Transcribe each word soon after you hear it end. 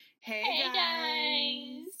Hey Hey guys!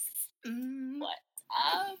 guys! What's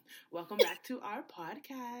up? Welcome back to our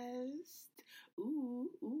podcast.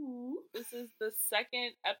 Ooh. This is the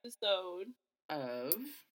second episode. Of.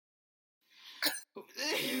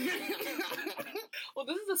 Well,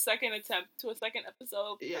 this is the second attempt to a second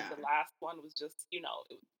episode because Yeah. the last one was just, it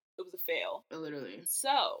was a fail. Literally.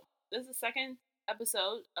 So, this is the second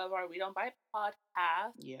episode of our We Don't Bite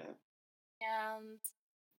podcast. Yeah. And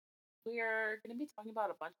we're going to be talking about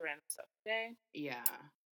a bunch of random stuff today. Yeah.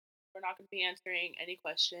 We're not going to be answering any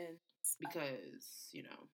questions. Because, Yeah.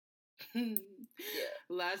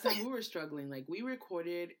 Last time we were struggling. Like, we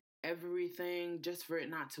recorded everything just for it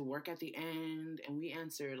not to work at the end. And we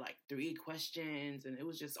answered like 3 questions. And it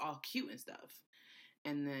was just all cute and stuff.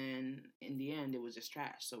 And then in the end, it was just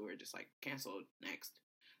trash. So we were just like, canceled next.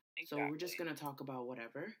 Exactly. So we're just going to talk about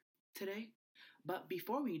whatever today. But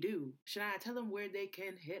before we do, should I tell them where they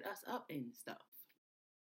can hit us up and stuff?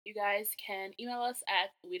 You guys can email us at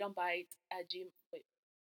we don't bite at gmail. Wait.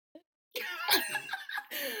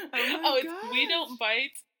 It's we don't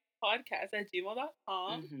bite podcast at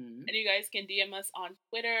gmail.com. Mm-hmm. And you guys can DM us on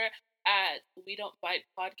Twitter at we don't bite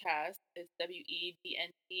podcast. It's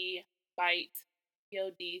WEDNT bite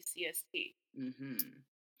PODCST. Mm-hmm.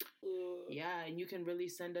 Yeah, and you can really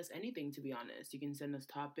send us anything, to be honest. You can send us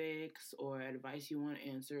topics or advice you want to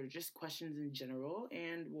answer, just questions in general,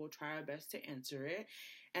 and we'll try our best to answer it.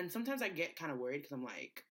 And sometimes I get kind of worried because I'm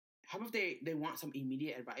like, how about they want some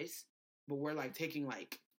immediate advice, but we're like taking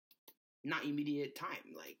like not immediate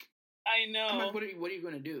time. Like, I know. I'm like, what are you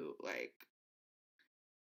gonna do? Like,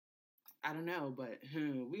 I don't know, but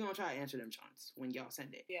we're gonna try to answer them joints when y'all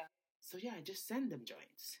send it. Yeah. So yeah, just send them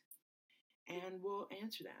joints. And we'll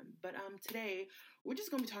answer them. But today we're just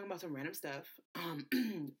gonna be talking about some random stuff.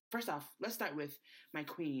 First off, let's start with my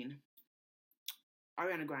queen,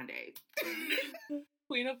 Ariana Grande.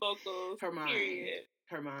 Queen of vocals. Her mind. Period.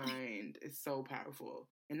 Her mind is so powerful.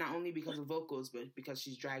 And not only because of vocals, but because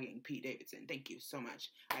she's dragging Pete Davidson. Thank you so much.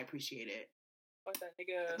 I appreciate it. Fuck that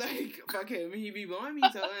nigga. Like, fuck him. He be blowing me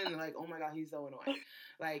so and like, oh my god, he's so annoying.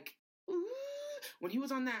 Like, ooh. When he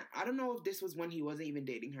was on that, I don't know if this was when he wasn't even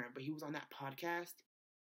dating her, but he was on that podcast.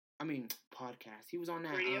 He was on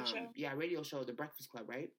that radio show? Yeah, radio show, The Breakfast Club,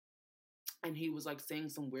 right? And he was like saying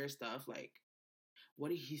some weird stuff. Like, what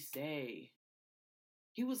did he say?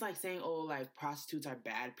 He was like saying, "Oh, like prostitutes are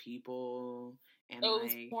bad people," and it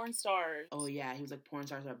was porn stars. Oh yeah, he was like, "Porn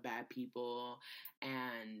stars are bad people,"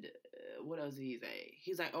 and what else did he say?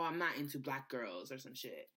 He's like, "Oh, I'm not into black girls" or some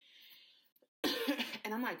shit.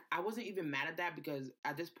 And I'm like, I wasn't even mad at that because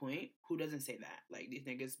at this point, who doesn't say that? Like, these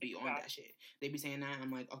niggas be on that shit. They be saying that.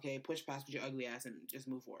 I'm like, okay, push past with your ugly ass and just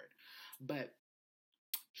move forward. But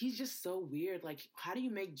he's just so weird. Like, how do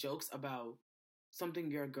you make jokes about something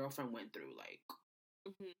your girlfriend went through? Like,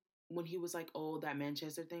 when he was like, oh, that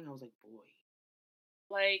Manchester thing, I was like, boy.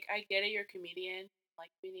 Like, I get it, you're a comedian. Like,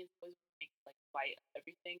 comedians always make, like, fight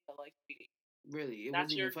everything, but, like, really, it that's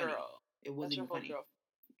wasn't your even funny. girl. It wasn't even funny. Girl.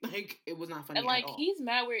 Like, it was not funny and like at all. he's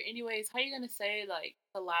mad weird anyways. How you gonna say like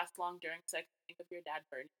to last long during sex? Think of your dad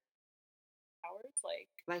burning hours,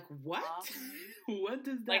 like what? What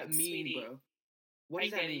does that mean, sweetie, bro? What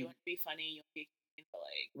does that mean? You want to be funny, you want to be but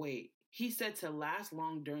like wait. He said to last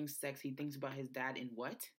long during sex. He thinks about his dad in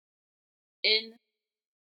what? In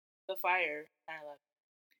the fire. 9/11.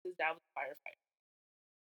 His dad was a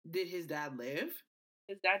firefighter. Did his dad live?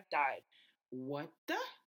 His dad died. What the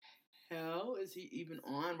hell is he even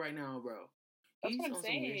on right now, bro? That's what I'm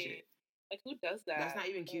saying. Some weird shit. Like, who does that? That's not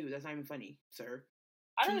even cute. That's not even funny, sir.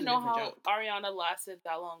 I don't even know how Ariana lasted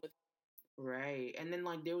that long with. Right. And then,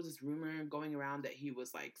 like, there was this rumor going around that he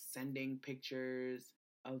was, like, sending pictures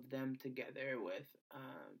of them together with,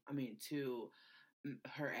 to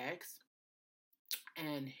her ex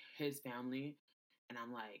and his family. And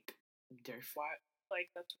I'm like, why? Like,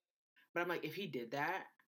 that's. But I'm like, if he did that,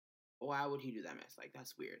 why would he do that mess? Like,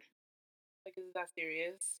 that's weird. Like, is that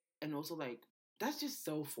serious? And also, like, that's just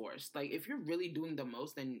so forced. Like, if you're really doing the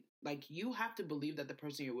most, then, like, you have to believe that the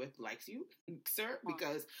person you're with likes you, sir,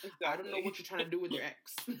 because exactly. I don't know what you're trying to do with your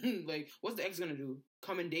ex. Like, what's the ex gonna do?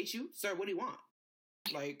 Come and date you? Sir, what do you want?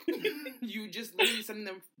 Like, you just literally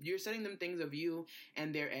you're sending them things of you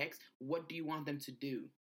and their ex. What do you want them to do?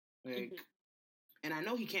 Like, and I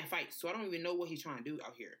know he can't fight, so I don't even know what he's trying to do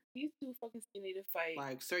out here. He's too fucking skinny to fight.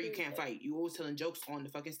 Like, sir, you can't fight. You always telling jokes on the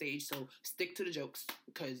fucking stage, so stick to the jokes,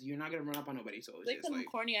 because you're not gonna run up on nobody. So it's just like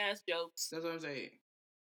corny ass jokes. That's what I'm saying.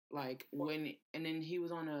 Like, and then he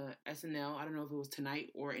was on a SNL. I don't know if it was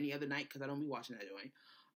tonight or any other night, because I don't be watching that joint.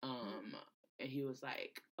 And he was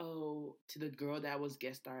like, oh, to the girl that was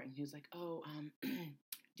guest star, and he was like, oh, do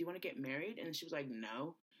you want to get married? And she was like,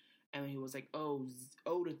 no. And then he was like, oh,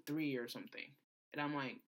 0-3 or something. And I'm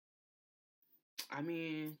like, I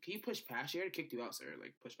mean, can you push past? She already kicked you out, sir.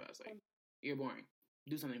 Like, push past. Like, you're boring.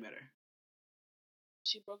 Do something better.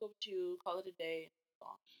 She broke up with you, call it a day.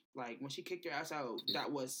 Like, when she kicked your ass out,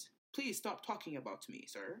 that was, please stop talking about me,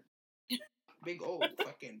 sir. Big old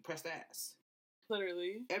fucking pressed ass.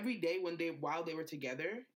 Literally. Every day while they were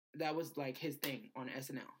together, that was like his thing on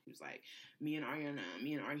SNL. He was like, me and Ariana,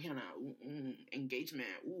 engagement,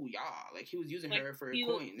 ooh, y'all. Like, he was using her for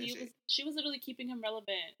coin and shit. She was literally keeping him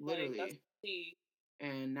relevant. Literally. Like, that's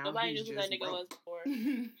and now nobody he's knew just who that nigga broke. was before.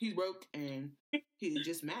 He's broke and he's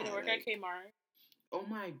just mad. Didn't work at Kmart. Oh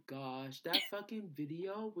my gosh, that fucking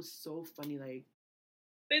video was so funny. Like,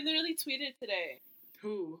 they literally tweeted today.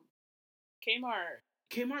 Who? Kmart.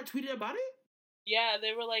 Kmart tweeted about it? Yeah,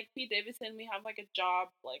 they were like, Pete Davidson, we have like a job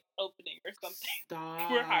like opening or something. Stop.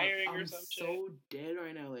 We're hiring or some shit. I'm so dead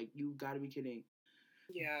right now. Like, you gotta be kidding.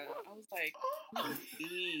 Yeah, I was like,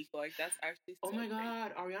 like, that's actually so oh my crazy.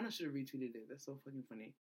 God, Ariana should have retweeted it. That's so fucking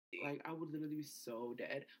funny. Like, I would literally be so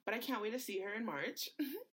dead. But I can't wait to see her in March.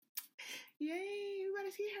 Yay, we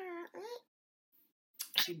gotta see her.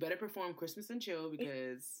 She better perform Christmas and Chill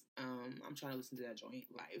because I'm trying to listen to that joint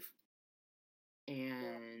live.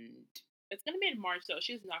 And it's gonna be in March though.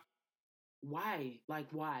 She's not. Why? Like,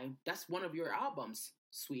 why? That's one of your albums,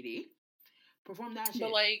 sweetie. Perform that shit.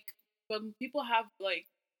 But like, when people have like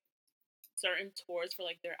certain tours for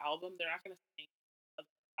like their album, they're not gonna sing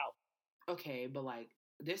about. Okay, but like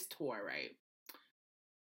this tour, right?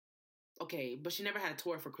 Okay, but she never had a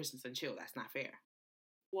tour for Christmas and Chill. That's not fair.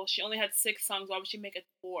 Well, she only had 6 songs. Why would she make a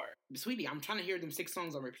tour? Sweetie, I'm trying to hear them 6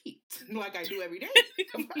 songs on repeat, like I do every day.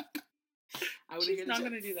 She's not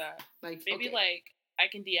gonna do that. Like, maybe okay. Like I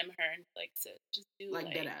can DM her and like, sis, just do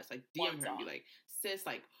like dead ass, like DM her and be like, sis,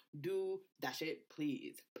 like do that shit,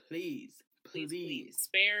 please.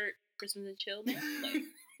 Spare Christmas and Chill, man. Like,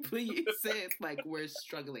 please, sis. Like, we're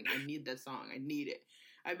struggling. I need that song. I need it.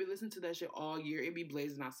 I've been listening to that shit all year. It be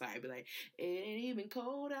blazing outside. I'd be like, it ain't even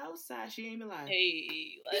cold outside. She ain't even lying.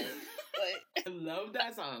 Hey, like. I love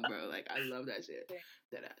that song, bro. Like, I love that shit.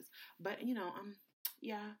 That ass. But, you know,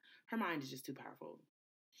 yeah, her mind is just too powerful.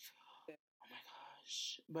 Oh my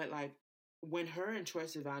gosh. But, like, when her and Troye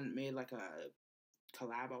Sivan made, like, a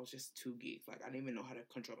collab, I was just too geeked. Like, I didn't even know how to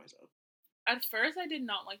control myself. At first, I did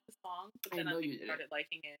not like the song, but then I started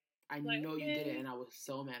liking it. I know you did it, and I was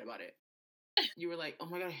so mad about it. You were like, oh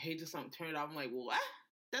my God, I hate this song. Turn it off. I'm like, what?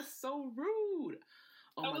 That's so rude.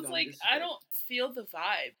 Oh I was God, like, I don't feel the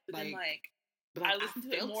vibe. But then, but I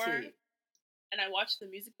listened to it more, and I watched the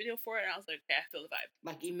music video for it, and I was like, okay, I feel the vibe.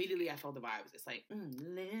 Like, immediately I felt the vibes. It's like,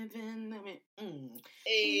 living,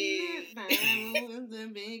 hey.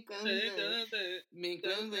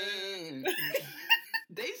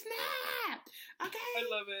 They snapped. Okay. I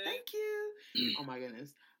love it. Thank you. Oh my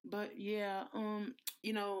goodness. But yeah,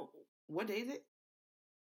 you know, what day is it?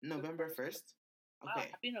 November 1st. Okay. Wow,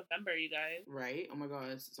 happy November, you guys. Right? Oh my God,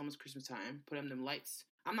 it's almost Christmas time. Put them lights.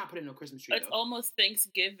 I'm not putting no Christmas tree. It's almost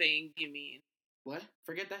Thanksgiving, you mean? What?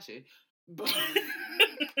 Forget that shit. But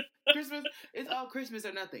Christmas, it's all Christmas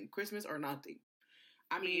or nothing. Christmas or nothing.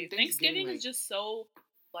 I mean, Thanksgiving is just so,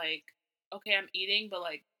 like, okay, I'm eating, but,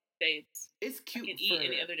 like, it's cute. I can eat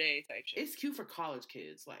any other day type shit. It's cute for college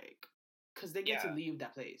kids, like, because they get to leave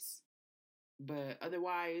that place. But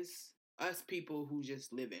otherwise, us people who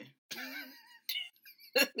just living.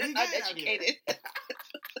 Uneducated.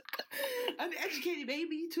 Uneducated,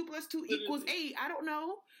 baby. 2 + 2 = 8. I don't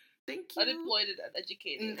know. Thank you. Unemployed and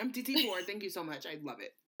uneducated. MTT4. Thank you so much. I love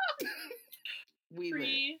it.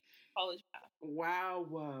 Pre-college math.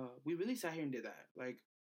 Wow. We really sat here and did that. Like,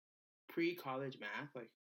 pre-college math.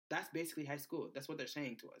 Like, that's basically high school. That's what they're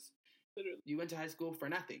saying to us. Literally. You went to high school for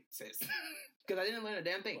nothing, sis. Because I didn't learn a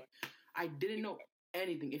damn thing. I didn't know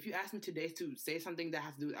anything. If you ask me today to say something that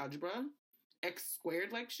has to do with algebra, x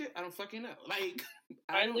squared like shit, I don't fucking know. Like,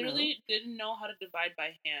 I literally didn't know how to divide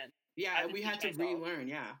by hand. Yeah, we had to relearn,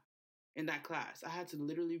 yeah. In that class. I had to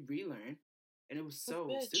literally relearn. And it was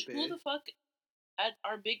so stupid. Who the fuck at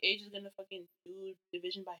our big age is gonna fucking do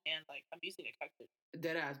division by hand? Like, I'm using a calculator.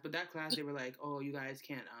 Deadass. But that class, they were like, oh, you guys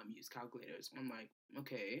can't use calculators. I'm like,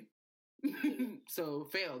 okay. So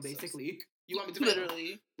fail, basically. You want me to fail?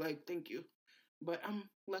 Literally. Like, thank you. But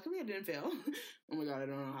luckily I didn't fail. Oh my God, I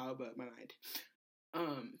don't know how, but my mind.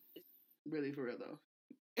 Really for real though.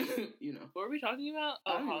 You know. What were we talking about?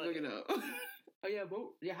 I don't even look it up.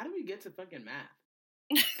 Oh yeah, how do we get to fucking math?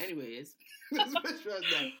 Anyways.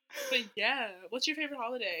 But yeah, what's your favorite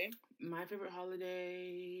holiday? My favorite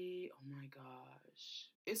holiday, oh my gosh.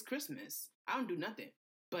 It's Christmas. I don't do nothing.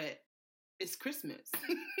 But it's Christmas.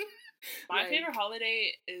 My favorite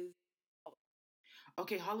holiday is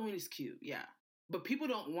Okay, Halloween is cute, yeah. But people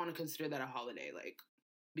don't want to consider that a holiday, like,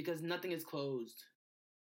 because nothing is closed.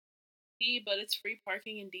 See, but it's free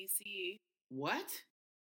parking in DC. What?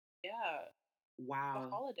 Yeah, the Wow.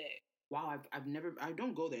 holiday. Wow, I've never, I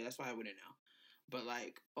don't go there, that's why I wouldn't know. But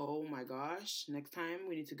like, oh my gosh, next time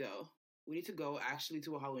we need to go. We need to go actually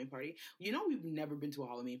to a Halloween party. You know, we've never been to a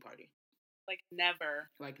Halloween party. Like never.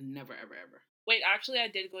 Like never, ever, ever. Wait, actually, I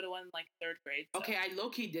did go to one like third grade. So. Okay, I low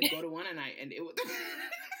key did go to one, and it was.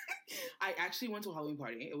 I actually went to a Halloween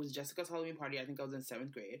party. It was Jessica's Halloween party. I think I was in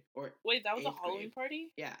 7th grade or wait, that was a 8th Halloween grade.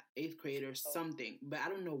 party? Yeah, 8th grade or something. But I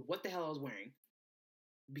don't know what the hell I was wearing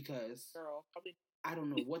because Girl, probably. I don't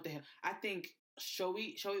know what the hell. I think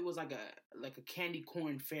Shoei was like a candy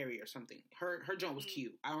corn fairy or something. Her joint was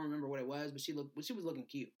cute. I don't remember what it was, but she was looking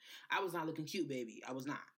cute. I was not looking cute, baby. I was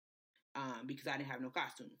not. Because I didn't have no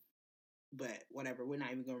costume. But whatever, we're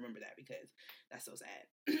not even gonna remember that because that's so sad.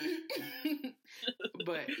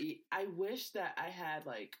 But I wish that I had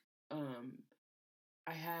like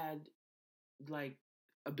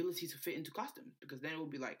ability to fit into costumes because then it would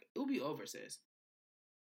be over, sis.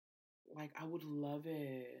 Like I would love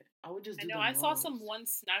it. I would just. I know. I saw one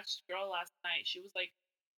snatched girl last night. She was like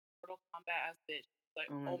Mortal Kombat ass bitch. Like,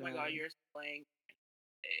 oh my god, you're playing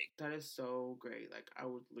big. That is so great. Like I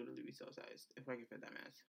would literally be so sized if I could fit that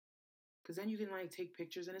mask. Because then you can like take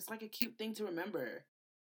pictures and it's like a cute thing to remember.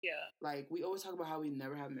 Yeah. Like we always talk about how we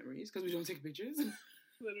never have memories because we don't take pictures.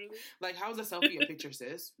 Literally. Like how's a selfie a picture,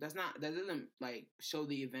 sis? That doesn't like show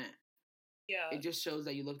the event. Yeah. It just shows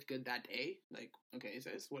that you looked good that day. Like, okay,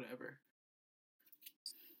 sis, whatever.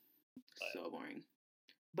 So boring.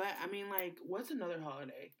 But I mean, like, what's another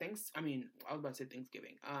holiday? I was about to say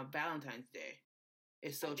Thanksgiving. Valentine's Day.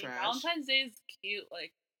 It's so trash. Valentine's Day is cute,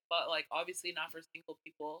 like, but like obviously not for single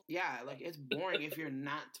people. Yeah, like it's boring if you're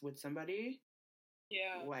not with somebody.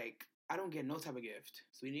 Yeah. Like I don't get no type of gift,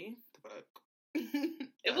 sweetie. The fuck.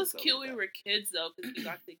 It was cute when we were kids though, because we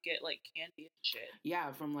got to get like candy and shit.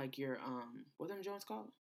 Yeah, from like your what them Jones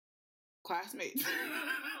called? Classmates.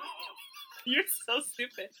 You're so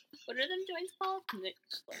stupid. What are them joints called? Like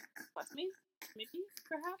classmates? Maybe,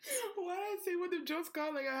 perhaps. Why did I say what them Jones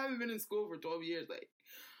called? Like I haven't been in school for 12 years. Like,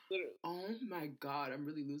 literally. Oh my god, I'm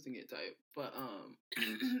really losing it type. But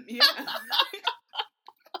yeah.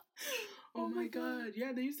 Oh my god.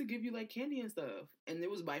 Yeah, they used to give you like candy and stuff. And it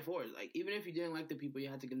was by force. Like even if you didn't like the people, you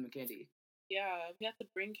had to give them candy. Yeah, we had to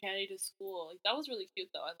bring candy to school. Like, that was really cute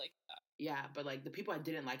though. I like that. Yeah, but like the people I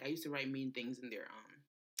didn't like, I used to write mean things in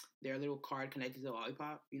their little card connected to the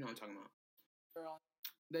lollipop. You know what I'm talking about. Girl.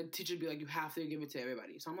 The teacher would be like, you have to give it to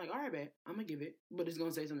everybody. So I'm like, all right, bet. I'm going to give it. But it's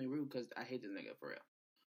going to say something rude because I hate this nigga for real.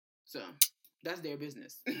 So that's their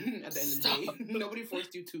business. At the end of the day, nobody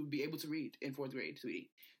forced you to be able to read in 4th grade,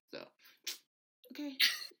 sweetie. So, okay.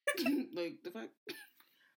 Like, the fuck?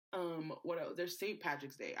 What else? There's St.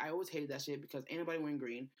 Patrick's Day. I always hated that shit because ain't nobody wearing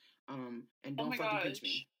green. And don't fucking pinch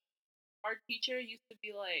me. Our teacher used to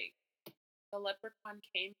be like, the leprechaun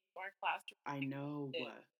came to our classroom. I know.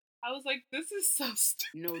 I was like, this is so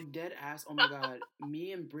stupid. No, dead ass. Oh my god.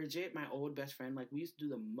 Me and Bridget, my old best friend, like we used to do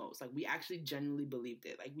the most. Like we actually genuinely believed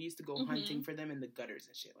it. Like we used to go hunting for them in the gutters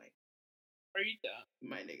and shit. Like, are you dumb?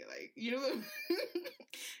 My nigga, like you know them,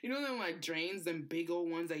 you know them like drains, them big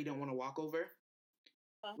old ones that you don't want to walk over.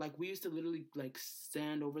 Huh? Like we used to literally like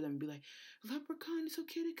stand over them and be like, leprechaun, it's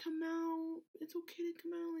okay to come out. It's okay to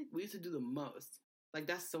come out. Like we used to do the most. Like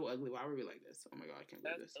that's so ugly. Why were we like this? Oh my god, I can't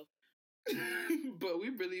believe this. So but we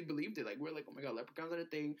really believed it. Like we're like, oh my god, leprechauns are a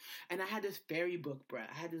thing. And I had this fairy book, bro.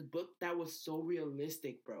 I had this book that was so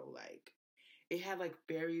realistic, bro. Like it had like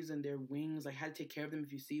fairies and their wings, like how to take care of them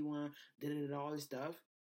if you see one, all this stuff.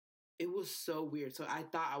 It was so weird. So I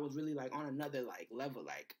thought I was really like on another like level,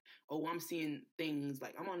 like, oh, I'm seeing things,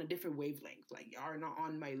 like I'm on a different wavelength, like y'all are not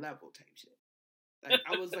on my level type shit. Like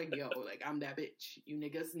I was like, yo, like I'm that bitch. You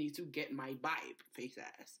niggas need to get my vibe, face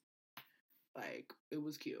ass. Like, it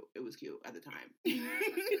was cute. It was cute at the time. It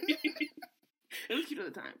was cute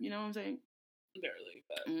at the time. You know what I'm saying? Barely,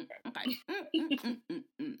 but okay.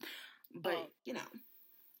 But, you know,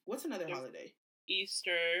 what's another holiday?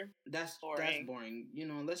 Easter. That's boring. You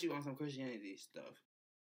know, unless you want some Christianity stuff.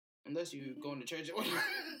 Unless you going to church.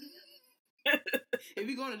 If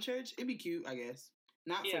you going to church, it'd be cute, I guess.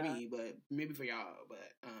 Not for me, but maybe for y'all.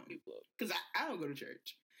 But, because I don't go to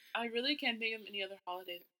church. I really can't think of any other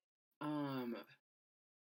holidays.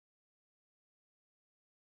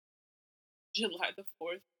 July the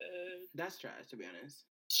 4th. That's trash, to be honest.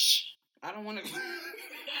 I don't want to.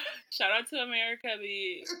 Shout out to America,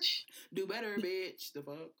 bitch. Do better, bitch. The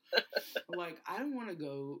fuck. Like, I don't want to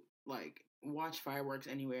go like watch fireworks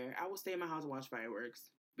anywhere. I will stay in my house and watch fireworks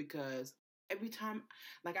because every time,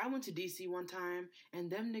 like I went to DC one time,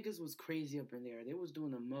 and them niggas was crazy up in there. They was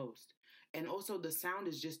doing the most, and also the sound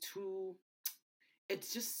is just too.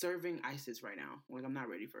 It's just serving ISIS right now. Like I'm not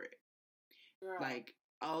ready for it. Girl. Like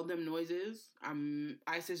all them noises,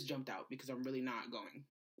 ISIS jumped out because I'm really not going.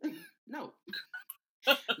 No,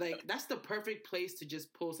 like that's the perfect place to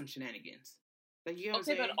just pull some shenanigans. Like you know what I'm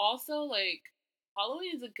saying? But also like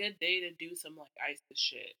Halloween is a good day to do some like ISIS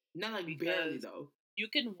shit. Not like barely though. You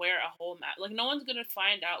can wear a whole mask. Like no one's gonna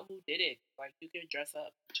find out who did it. Like you can dress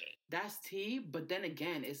up and shit. That's tea, but then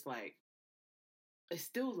again, it's like it's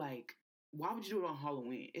still like why would you do it on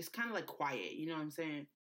Halloween? It's kind of like quiet. You know what I'm saying?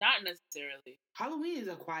 Not necessarily. Halloween is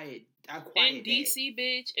a quiet in DC,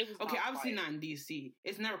 day. Bitch. It was okay. Not Obviously quiet. not in DC.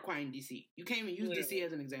 It's never quiet in DC. You can't even use Literally. DC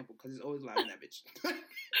as an example because it's always loud in that bitch.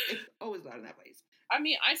 It's always loud in that place. I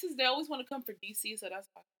mean, ISIS they always want to come for DC, so that's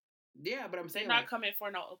fine. Yeah, but I'm saying they're not coming for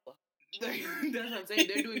no Oakland. That's what I'm saying.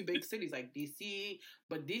 They're doing big cities like DC,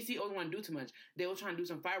 but DC only want to do too much. They were trying to do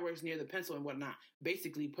some fireworks near the pencil and whatnot,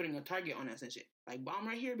 basically putting a target on us and shit. Like bomb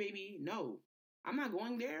right here, baby. No, I'm not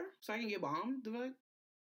going there, so I can get bombed. The fuck?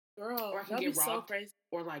 Girl, or I can get robbed, so crazy.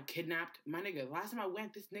 Or like kidnapped. My nigga, last time I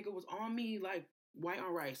went, this nigga was on me like white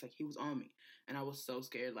on rice. Like he was on me, and I was so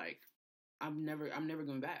scared. Like I'm never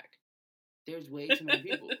going back. There's way too many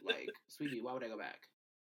people. Like, sweetie, why would I go back?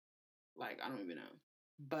 Like I don't even know.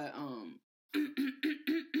 But I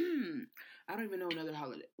don't even know another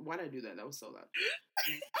holiday. Why'd I do that? That was so loud.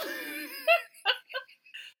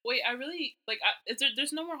 Wait, I really like.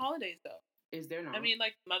 There's no more holidays though. Is there not? I mean,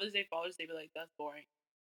 like Mother's Day, Father's Day, but like that's boring.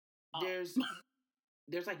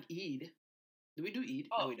 There's like Eid. Do we do Eid?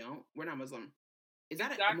 Oh. No, we don't. We're not Muslim. Is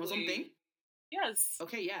that a Muslim thing? Yes.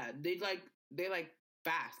 Okay, yeah. They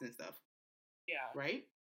fast and stuff. Yeah. Right?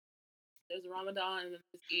 There's Ramadan and then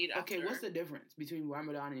there's Eid after. Okay, what's the difference between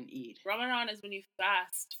Ramadan and Eid? Ramadan is when you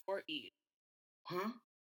fast for Eid. Huh?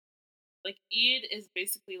 Like Eid is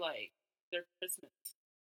basically like their Christmas.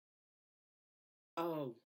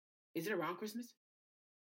 Oh. Is it around Christmas?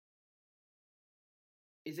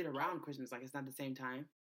 Is it around Christmas? Like it's not the same time?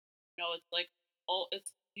 No, it's like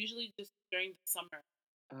it's usually just during the summer.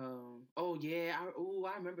 Oh yeah.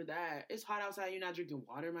 I remember that. It's hot outside. You're not drinking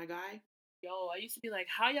water, my guy. Yo, I used to be like,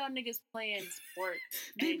 how y'all niggas playing sports?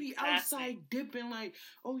 They be outside dipping like,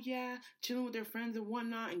 oh yeah, chilling with their friends and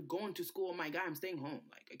whatnot and going to school. My guy, I'm staying home.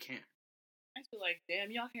 Like I can't. I feel like, damn,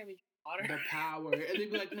 y'all can't be drinking water. The power. And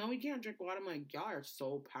they'd be like, no, we can't drink water. I'm like, y'all are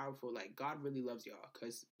so powerful. Like God really loves y'all.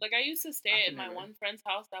 Cause like I used to stay at my one friend's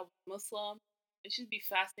house that was Muslim, and she'd be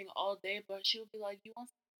fasting all day, but she would be like, you want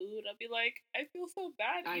some food? I'd be like, I feel so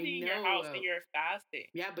bad eating in your house and you're fasting.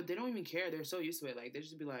 Yeah, but they don't even care. They're so used to it. Like they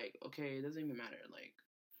just be like, okay, it doesn't even matter. Like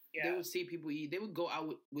they would see people eat. They would go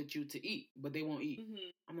out with you to eat, but they won't eat.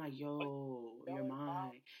 Mm-hmm. I'm like, yo, you're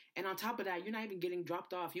mine. And on top of that, you're not even getting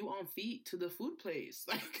dropped off. You on feet to the food place.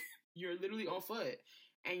 Like you're literally on foot.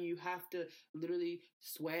 And you have to literally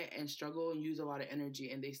sweat and struggle and use a lot of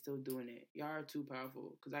energy, and they still doing it. Y'all are too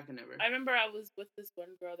powerful, because I can never. I remember I was with this one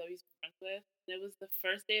girl that we used to be friends with, and it was the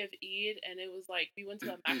first day of Eid, and it was like, we went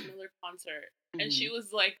to a Mac Miller concert, and she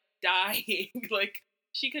was like dying. Like,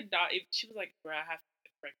 she could die. She was like, bro, I have to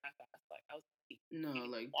break my fast. Like, I was no,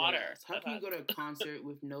 like, water. How can you go to a concert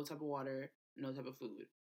with no type of water, no type of food?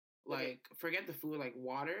 Like, forget the food, like,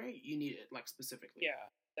 water, you need it, like, specifically. Yeah,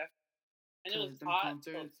 definitely. And it was hot,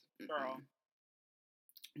 concerts, girl.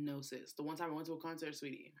 No, sis. The one time I went to a concert,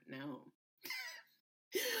 sweetie, no.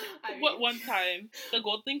 What one time? The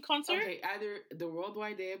GoldLink concert? Okay, either the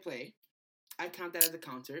Worldwide Day of Play. I count that as a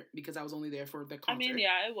concert because I was only there for the concert. I mean,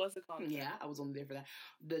 yeah, it was a concert. Yeah, I was only there for that.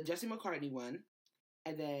 The Jesse McCartney one,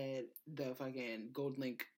 and then the fucking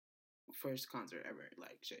GoldLink first concert ever.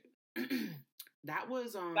 Like, shit. That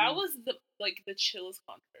was the chillest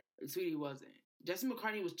concert. Sweetie, wasn't. Jesse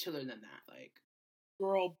McCartney was chiller than that. Like,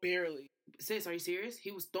 girl, barely. Sis, are you serious?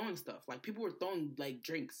 He was throwing stuff. Like, people were throwing, like,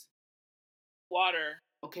 drinks. Water.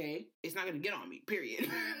 Okay, it's not gonna get on me, period.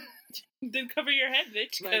 Then cover your head,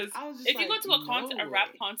 bitch. Because if you go to a concert, a rap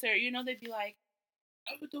concert, you know, they'd be like,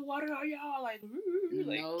 I put the water on y'all. Like,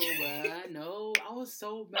 no, bruh, no. I was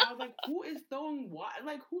so mad. I was like, who is throwing water?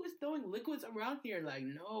 Like, who is throwing liquids around here? Like,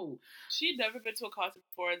 no. She'd never been to a concert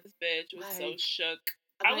before. This bitch was so shook.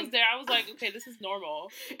 I was there. I was like, okay, this is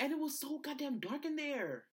normal. And it was so goddamn dark in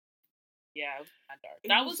there. Yeah, it was kind of dark.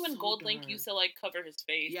 That was when GoldLink used to, like, cover his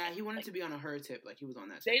face. Yeah, he wanted to be on a her tip. Like, he was on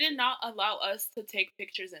that. They did not allow us to take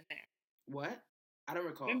pictures in there. What? I don't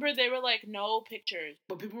recall. Remember, they were like, no pictures.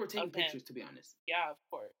 But people were taking pictures, to be honest. Yeah, of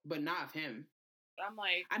course. But not of him. But I'm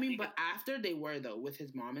like... I mean, but after they were, though, with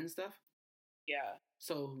his mom and stuff. Yeah.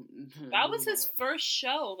 So That was his first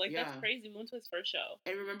show. Like, yeah. That's crazy. We went to his first show.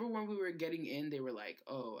 And remember when we were getting in, they were like,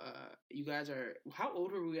 "Oh, you guys are how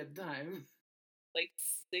old were we at the time?" Like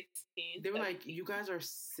 16. They were 17. like, "You guys are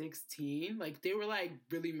 16." Like they were like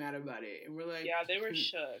really mad about it, and we're like, "Yeah, they were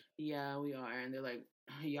shook." Yeah, we are, and they're like,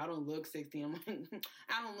 "Y'all don't look 16." I'm like,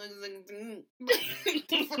 "I don't look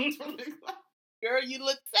 16." Girl, you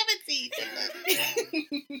look 17.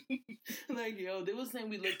 Like, yo, they was saying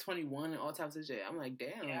we look 21 and all types of shit. I'm like,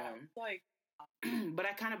 damn. Yeah, like, but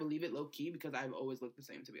I kind of believe it low key because I've always looked the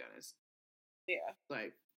same, to be honest. Yeah.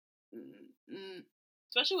 Like,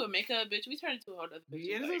 especially with makeup, bitch, we turned into a whole other bitch.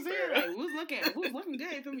 Yeah, that's what I'm saying. Like, who's looking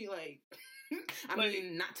good for me? Like, I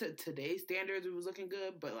mean, not to today's standards, it was looking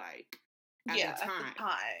good, but like, at the time,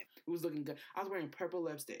 it was looking good. I was wearing purple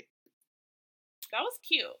lipstick. That was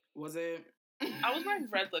cute. Was it? I was wearing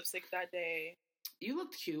red lipstick that day. You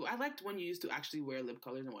looked cute. I liked when you used to actually wear lip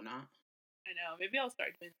colors and whatnot. I know. Maybe I'll start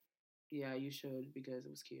doing. Yeah, you should because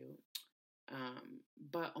it was cute.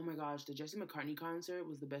 But oh my gosh, the Jesse McCartney concert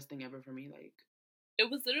was the best thing ever for me. Like,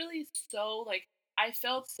 it was literally so like I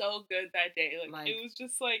felt so good that day. Like it was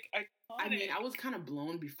just like iconic. I mean, I was kind of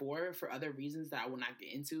blown before for other reasons that I will not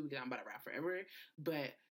get into because I'm about to rap forever.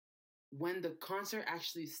 But when the concert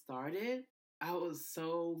actually started, I was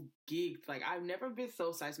so geeked. Like, I've never been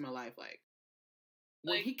so psyched in my life. Like,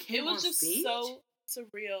 when he came on stage, it was just so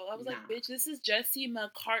surreal. I was like, bitch, this is Jesse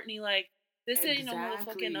McCartney. Like, this ain't no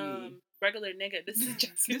motherfucking regular nigga. This is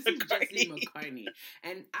Jesse McCartney.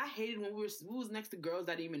 And I hated when we was next to girls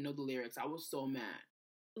that didn't even know the lyrics. I was so mad.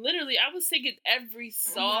 Literally, I was singing every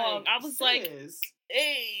song. I was like,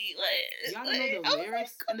 hey, y'all don't know the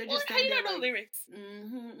lyrics, and they're just standing there like, how you don't know lyrics?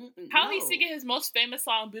 How he's singing his most famous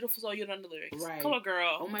song, "Beautiful Soul," you don't know the lyrics. Right? Come on,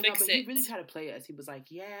 girl. Oh my god! But he really tried to play us. He was like,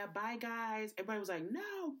 "Yeah, bye guys." Everybody was like,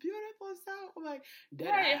 "No, beautiful soul." I'm like,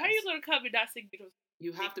 right? How you gonna come and not sing beautiful?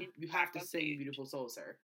 You have to sing "Beautiful Soul,"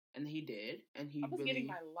 sir. And he did, and he I was getting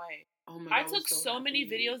my life. Oh my god! I took so many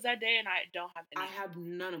videos that day, and I don't have any. I have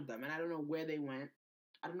none of them, and I don't know where they went.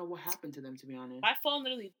 I don't know what happened to them, to be honest. My phone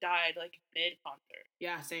literally died, like, mid-concert.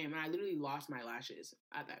 Yeah, same. And I literally lost my lashes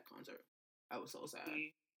at that concert. I was so sad.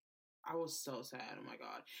 I was so sad. Oh, my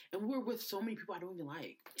God. And we were with so many people I don't even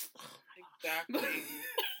like. Exactly.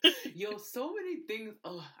 Yo, so many things.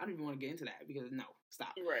 Oh, I don't even want to get into that because, no,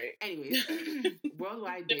 stop. Right. Anyways,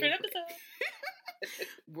 Worldwide Different episode.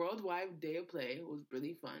 Worldwide Day of Play was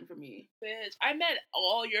really fun for me. Bitch, I met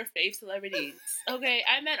all your fave celebrities. Okay,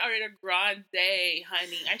 I met Ariana Grande,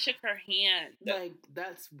 honey. I shook her hand. Like,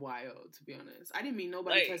 that's wild, to be honest. I didn't meet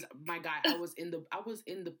nobody because, my guy, I was in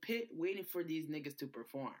the pit waiting for these niggas to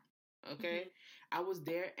perform. Okay, I was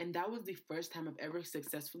there, and that was the first time I've ever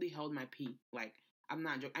successfully held my pee. Like, I'm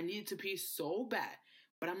not joking. I needed to pee so bad,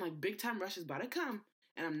 but I'm like, Big Time Rush is about to come,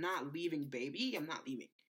 and I'm not leaving, baby. I'm not leaving.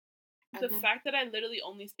 The fact that I literally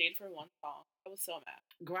only stayed for one song, I was so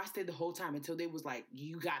mad. Girl, I stayed the whole time until they was like,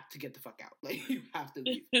 you got to get the fuck out. Like, you have to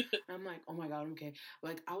leave. I'm like, oh my god, okay.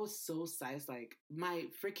 Like, I was so psyched. Like, my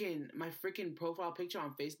freaking profile picture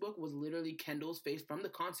on Facebook was literally Kendall's face from the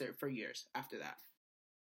concert for years after that.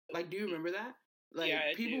 Like, do you remember that? Like, yeah,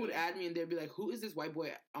 people would add me and they'd be like, who is this white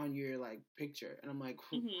boy on your, like, picture? And I'm like,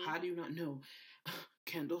 how do you not know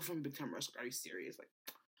Kendall from Big Time Rush? Like, are you serious? Like,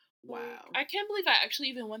 wow. I can't believe I actually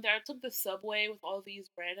even went there. I took the subway with all these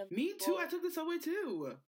random Me too. I took the subway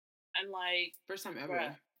too. And like, first time ever.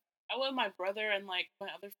 I went with my brother and like my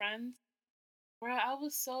other friends. Bruh, I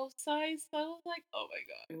was so psyched. I was like, oh my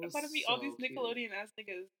god. I'm about to meet all these Nickelodeon ass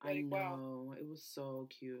niggas. Like, I know. Wow. It was so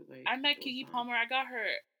cute. Like, I met Keke Palmer. I got her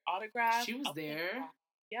autograph. She was there.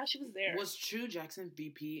 Yeah, she was there. Was True Jackson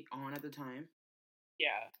VP on at the time?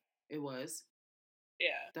 Yeah. It was?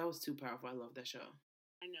 Yeah. That was too powerful. I love that show.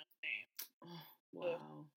 I know, same. Oh,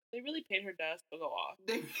 wow. They really paid her dust to go off.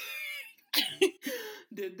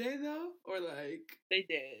 Did they, though? Or, like... They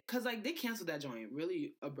did. Because, like, they canceled that joint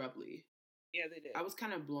really abruptly. Yeah, they did. I was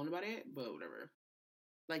kind of blown about it, but whatever.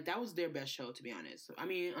 Like, that was their best show, to be honest. I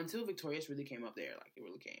mean, until Victorious really came up there. Like, it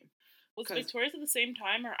really came. Was Victorious at the same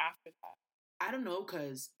time or after that? I don't know,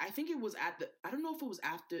 because I think it was at the... I don't know if it was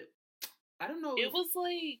after... I don't know. It was,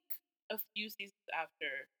 like, a few seasons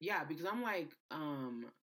after. Yeah, because I'm like,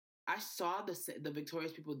 I saw the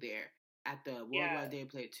Victorious people there at the Worldwide Day of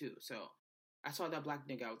Play too. So I saw that black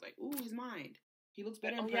nigga. I was like, ooh, he's mine. He looks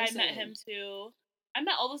better in person. Yeah, I met him too. I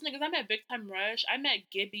met all those niggas. I met Big Time Rush. I met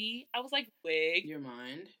Gibby. I was like, wig. Your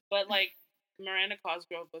mind. But like, Miranda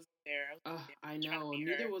Cosgrove wasn't there. I know.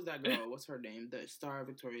 Neither was that girl. What's her name? The star of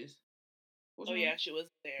Victorious. Yeah, she was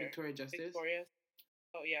there. Victoria Justice. Victorious.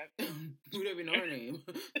 Oh yeah. We don't even know her name.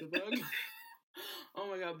 The fuck? Oh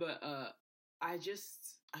my god, but I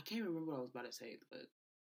can't remember what I was about to say, but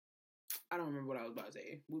I don't remember what I was about to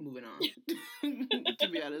say. We're moving on. To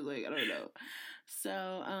be honest, like, I don't know.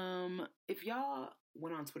 So, if y'all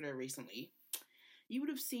went on Twitter recently, you would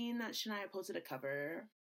have seen that Shania posted a cover.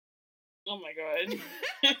 Oh my god.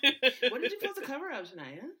 What did you post a cover of,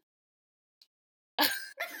 Shania?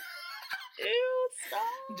 Ew,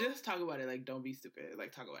 stop. Just talk about it. Like, don't be stupid.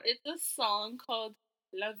 Like, talk about it. It's a song called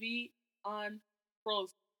La Vie en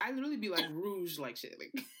Rose. I literally be like Rouge, like shit.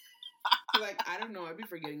 Like I don't know. I'd be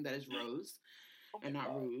forgetting that it's Rose and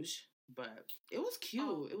not Rouge. But it was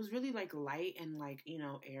cute. It was really like light and like,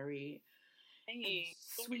 airy.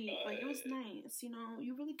 Thanks. Sweet. Like it was nice.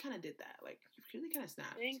 You really kind of did that. Like you really kind of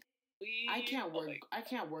snapped. Thanks. I can't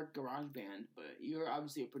work GarageBand, but you're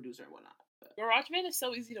obviously a producer and whatnot. But GarageBand is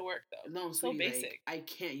so easy to work though. No, so sweetie, basic. Like, I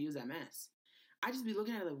can't use that mess. I just be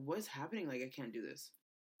looking at it like, what's happening? Like I can't do this.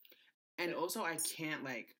 And also I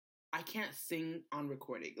can't sing on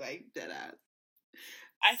recording, like dead ass.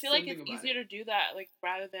 I feel like it's easier to do that, like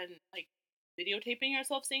rather than like videotaping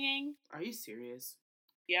yourself singing. Are you serious?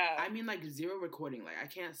 Yeah. I mean, like zero recording. Like I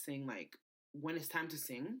can't sing. Like when it's time to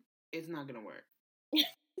sing, it's not gonna work.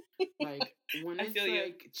 Like when it's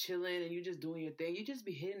like chilling and you just doing your thing, you just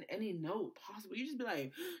be hitting any note possible. You just be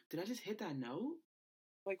like, did I just hit that note?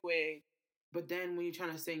 Like wait. But then when you're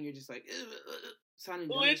trying to sing, you're just like sounding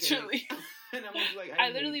dumb. Literally. And I'm just like, I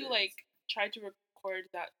literally like tried to record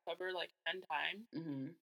that cover like 10 times,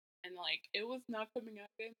 and like it was not coming out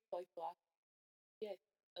good. Like the last,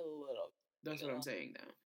 a little. That's what I'm saying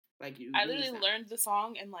though. Like I literally learned the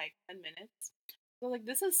song in like 10 minutes. So like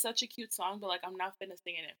this is such a cute song, but like I'm not gonna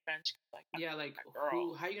sing it in French. Like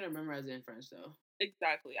how you gonna memorize it in French though?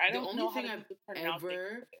 Exactly. I don't know how to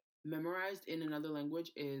ever memorized in another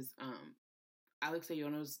language is Alex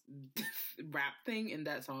Ayono's rap thing in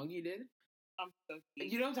that song he did. I'm so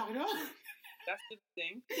cute. You know what I'm talking about? That's the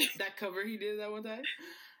thing. That cover he did that one time.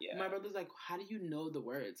 Yeah. My brother's like, how do you know the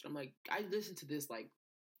words? I'm like, I listened to this like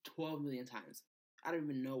 12 million times. I don't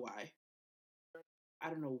even know why. I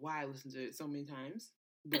don't know why I listened to it so many times,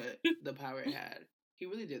 but the power it had. He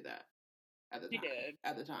really did that at the time. He did.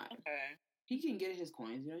 At the time. Okay. He can get his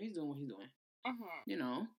coins. He's doing what he's doing.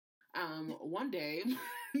 One day,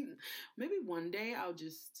 maybe one day I'll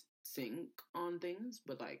just sing on things,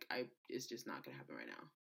 but like it's just not gonna happen right now.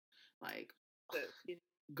 Like,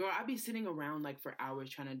 girl, I be sitting around like for hours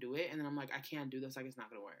trying to do it, and then I'm like, I can't do this. Like, it's not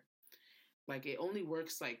gonna work. Like, it only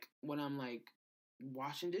works like when I'm like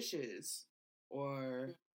washing dishes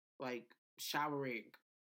or like showering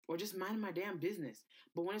or just minding my damn business.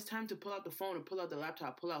 But when it's time to pull out the phone or pull out the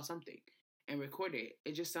laptop, pull out something and record it,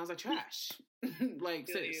 it just sounds like trash. Like,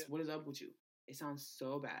 sis, what is up with you? It sounds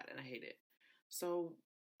so bad and I hate it. So,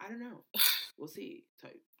 I don't know. We'll see.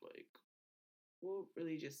 Like, we'll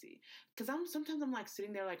really just see. Because sometimes I'm like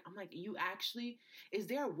sitting there, like, I'm like, you actually, is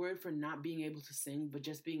there a word for not being able to sing, but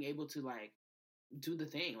just being able to like do the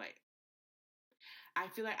thing? Like, I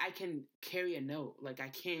feel like I can carry a note. Like, I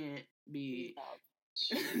can't be.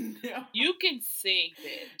 No. You can sing,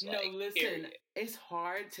 bitch. No, listen. It's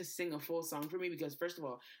hard to sing a full song for me because, first of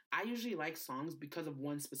all, I usually like songs because of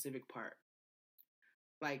one specific part.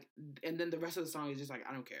 Like, and then the rest of the song is just like,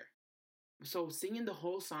 I don't care. So singing the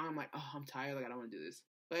whole song, I'm like, oh, I'm tired. Like, I don't want to do this.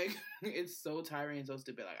 Like, it's so tiring and so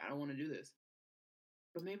stupid. Like, I don't want to do this.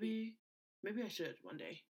 But maybe I should one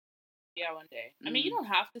day. Yeah, one day. I mean, you don't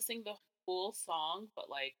have to sing the full song, but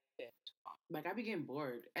like, I became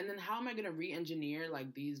bored. And then how am I gonna re-engineer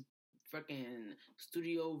like these freaking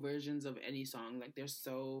studio versions of any song? Like, they're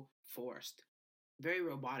so forced, very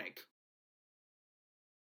robotic.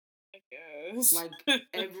 I guess. Like,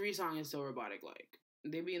 every song is so robotic. Like,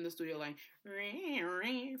 they be in the studio like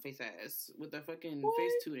face ass with the fucking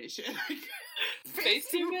face tune and shit. Face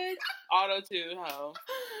tune, auto tune, ho.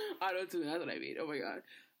 Auto tune. That's what I mean. Oh my god.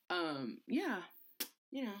 Yeah.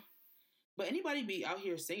 But anybody be out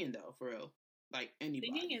here singing though, for real. Like, anybody.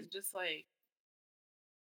 Singing is just like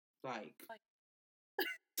like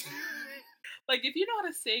if you know how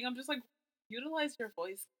to sing, I'm just like, utilize your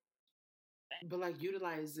voice. But like,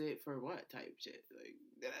 utilize it for what type shit? Like,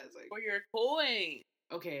 that's like for your point.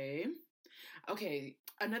 Okay.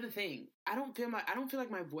 Another thing, I don't feel like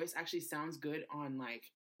my voice actually sounds good on like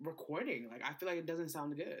recording. Like, I feel like it doesn't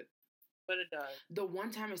sound good. But it does. The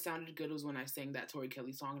one time it sounded good was when I sang that Tori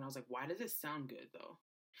Kelly song, and I was like, why does it sound good though?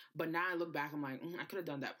 But now I look back, I'm like, I could have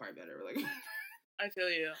done that part better. Like, I feel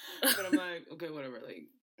you. But I'm like, okay, whatever. Like,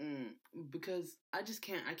 because I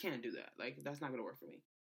can't do that. Like, that's not gonna work for me.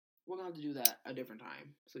 We're gonna have to do that a different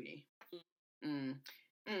time, sweetie. And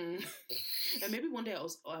maybe one day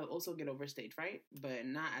I'll also get over stage fright, but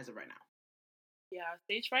not as of right now. Yeah,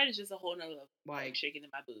 stage fright is just a whole nother level. Like Like, shaking in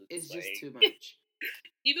my boots. it's just Like too much.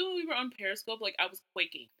 even when we were on Periscope, like I was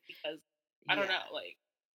quaking because I don't Yeah. know, like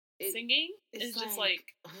It singing it's is just like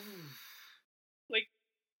like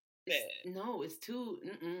it's eh, no, it's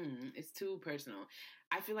too personal.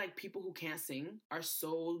 I feel like people who can't sing are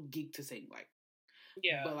so geeked to sing, like, but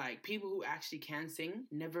yeah, like people who actually can sing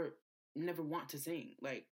never want to sing.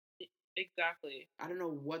 Like, exactly. I don't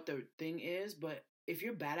know what the thing is, but if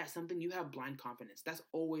you're bad at something, you have blind confidence. That's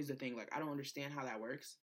always the thing. Like, I don't understand how that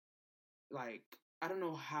works. Like, I don't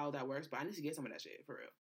know how that works, but I need to get some of that shit for real.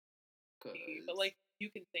 But Cause, like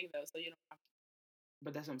you can sing though, so you don't have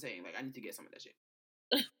but that's what I'm saying. Like, I need to get some of that shit.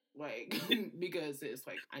 Like, because it's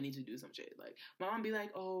like I need to do some shit. Like, my mom be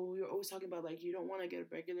like, "Oh, you're always talking about like you don't want to get a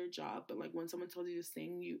regular job, but like when someone tells you to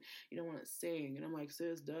sing, you don't want to sing." And I'm like,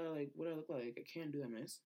 "Sis, duh. Like, what do I look like? I can't do that,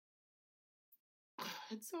 miss."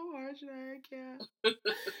 It's so hard, Shania. I can't. to.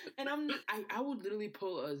 And I would literally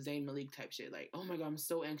pull a Zayn Malik type shit. Like, oh my god, I'm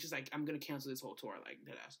so anxious. Like, I'm gonna cancel this whole tour. Like,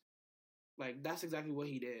 deadass. Like, that's exactly what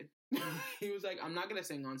he did. He was like, I'm not gonna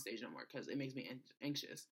sing on stage no more because it makes me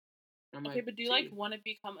anxious. And I'm Okay, like, but do you like gee, want to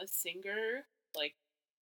become a singer? Like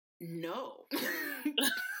no.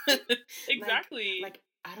 like, exactly.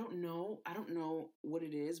 I don't know what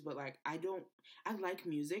it is, but like, I like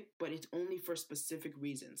music, but it's only for specific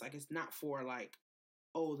reasons. Like, it's not for like,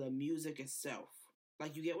 oh, the music itself.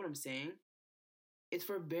 Like, you get what I'm saying? It's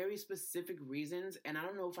for very specific reasons, and I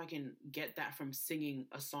don't know if I can get that from singing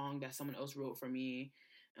a song that someone else wrote for me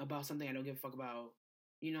about something I don't give a fuck about,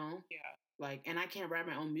 you know? Yeah. Like, and I can't write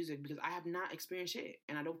my own music because I have not experienced shit,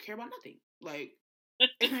 and I don't care about nothing. Like,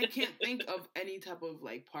 and I can't think of any type of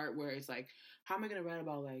like part where it's like, how am I gonna write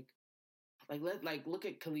about like look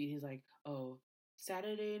at Khalid. He's like, oh,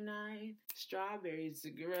 Saturday night, strawberries,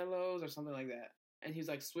 cigarillos, or something like that. And he's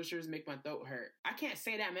like, Swishers make my throat hurt. I can't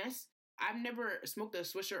say that mess. I've never smoked a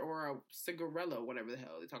Swisher or a cigarillo, whatever the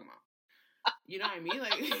hell they're talking about. You know what I mean?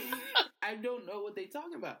 Like, I don't know what they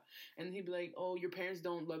talking about. And he'd be like, oh, your parents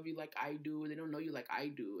don't love you like I do. They don't know you like I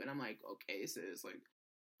do. And I'm like, okay, sis, like,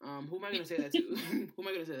 who am I gonna say that to? Who am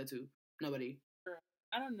I gonna say that to? Nobody.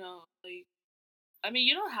 I don't know. Like I mean,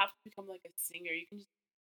 you don't have to become like a singer. You can just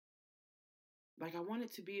Like, I want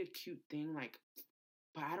it to be a cute thing, like,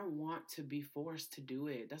 but I don't want to be forced to do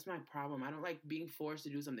it. That's my problem. I don't like being forced to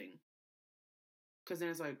do something. Cause then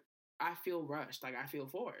it's like I feel rushed, like I feel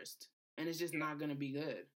forced. And it's just yeah. not gonna be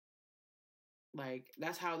good. Like,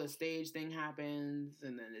 that's how the stage thing happens,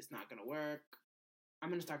 and then it's not gonna work. I'm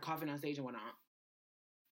gonna start coughing on stage and whatnot.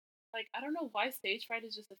 Like I don't know why stage fright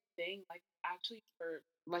is just a thing. Like actually hurt.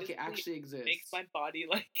 Like, it Physically actually makes exists. my body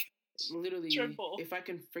like Literally, tremble. if I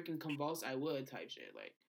can freaking convulse, I would type shit.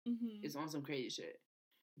 Like, Hmm. it's on some crazy shit.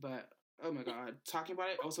 But oh my god, talking about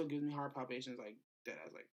it also gives me heart palpitations. Like, that I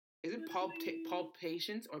was like, is it Literally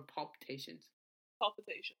palpitations or palpitations?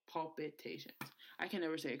 palpitation. Palpitations. I can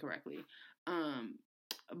never say it correctly. Um,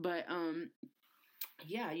 but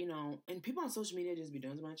yeah, and people on social media just be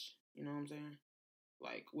doing so much. You know what I'm saying?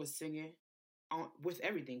 Like, with singing, with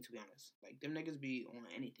everything. To be honest, like, them niggas be on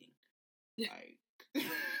anything. Like,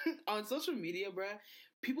 on social media, bruh.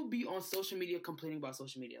 People be on social media complaining about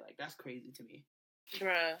social media. Like, that's crazy to me.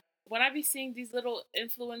 Bruh. When I be seeing these little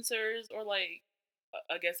influencers or like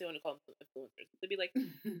I guess they want to call them influencers. They'd be like,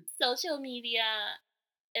 social media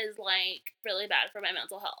is like really bad for my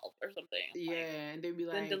mental health or something. Like Yeah, and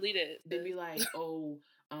then delete it. they'd be like, oh,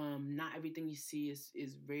 not everything you see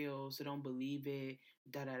is real, so don't believe it,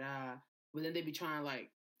 da da da. But then they be trying to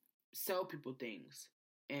like sell people things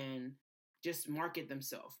and just market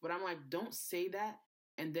themselves. But I'm like, don't say that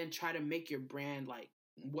and then try to make your brand like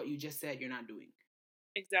what you just said you're not doing.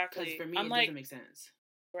 Because Exactly. for me, I'm it like, doesn't make sense.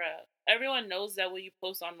 bruh, everyone knows that what you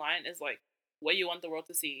post online is like what you want the world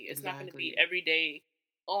to see. It's not going to be Exactly. every day.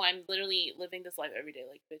 Oh, I'm literally living this life every day.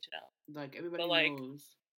 Like, bitch, no. Like, But everybody like, knows.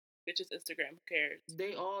 bitch, it's Instagram. Who cares?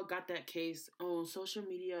 They all got that case. Oh, social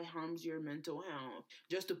media harms your mental health.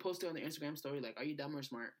 Just to post it on the Instagram story. Like, are you dumb or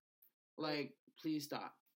smart? Like, please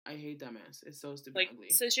stop. I hate that mess. It's so stupid Like, and ugly.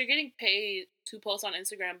 since you're getting paid to post on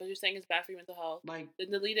Instagram, but you're saying it's bad for your mental health, Like,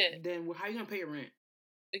 then delete it. then how you gonna pay your rent?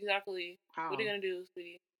 Exactly. What are you How? gonna do,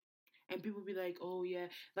 sweetie? And people be like, oh yeah,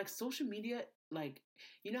 like, social media, like,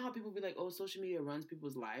 you know how people be like, oh, social media runs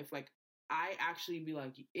people's life. Like, I actually be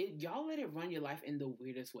like, y'all let it run your life in the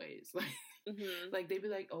weirdest ways. Hmm. Like, they be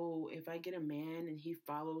like, oh, if I get a man and he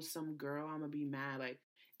follows some girl, I'm gonna be mad. Like,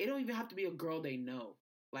 it don't even have to be a girl they know.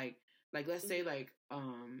 Like, let's say Hmm. like,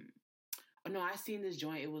 oh no, I seen this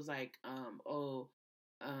joint. It was like,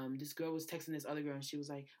 this girl was texting this other girl, and she was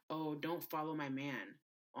like, "Oh, don't follow my man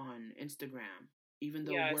on Instagram, even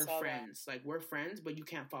though Yeah, I we're saw that. friends. Like, we're friends, but you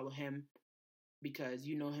can't follow him because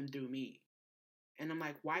you know him through me. And I'm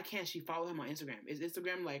like, why can't she follow him on Instagram? Is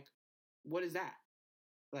Instagram like, what is that?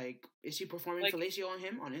 Like, is she performing Like, fellatio on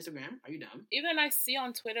him on Instagram? Are you dumb? even I see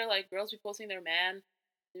on Twitter, like, girls be posting their man.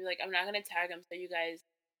 They're like, I'm not going to tag him so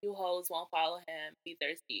you hoes won't follow him. Be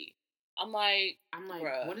thirsty. I'm like,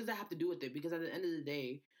 bruh. What does that have to do with it? Because at the end of the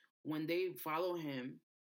day, when they follow him,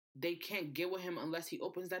 they can't get with him unless he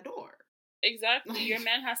opens that door. Exactly. Your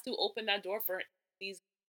man has to open that door for these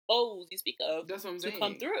hoes you speak of That's what I'm saying. to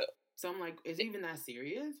come through. So I'm like, is it even that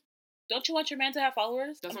serious? Don't you want your man to have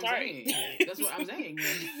followers? That's I'm what sorry. I'm saying. That's what I'm saying.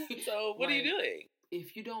 So what are you doing?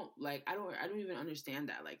 If you don't like, I don't even understand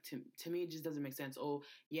that. Like, to me, it just doesn't make sense. Oh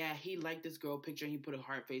yeah, he liked this girl picture and he put a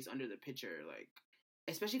heart face under the picture. Like,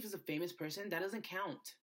 especially if it's a famous person, that doesn't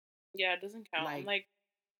count. Yeah, it doesn't count. I'm like,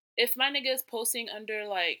 if my nigga is posting under,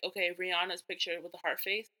 like, okay, Rihanna's picture with a heart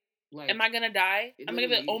face, like, am I gonna die? I'm gonna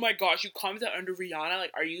be like, oh my gosh, you commented under Rihanna?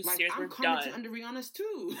 Like, are you serious? I'm commenting under Rihanna's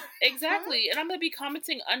too. Exactly. And I'm gonna be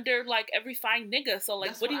commenting under, like, every fine nigga. So,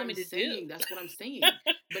 like, what do you want me to do? That's what I'm saying.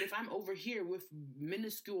 But if I'm over here with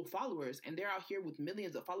minuscule followers and they're out here with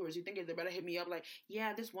millions of followers, you think they better hit me up like,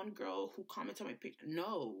 yeah, this one girl who commented on my picture?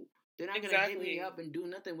 No. They're not gonna hit me up and do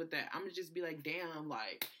nothing with that. I'm gonna just be like, damn,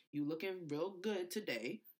 like, you looking real good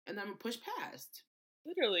today. And I'm gonna push past.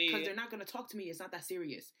 Literally. Because they're not gonna talk to me. It's not that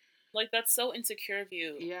serious. Like, that's so insecure of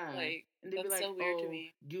you. Yeah. Like, and they'd that's be like, so weird to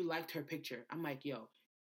me. You liked her picture. I'm like, yo,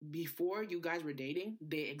 before you guys were dating,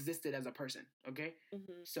 they existed as a person, okay?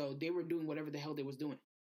 Mm-hmm. So they were doing whatever the hell they was doing.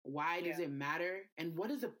 Why does it matter? And what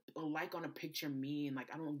does a like on a picture mean? Like,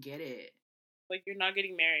 I don't get it. Like, you're not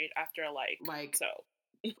getting married after a like. Like, so.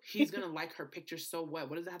 He's gonna like her picture, so what?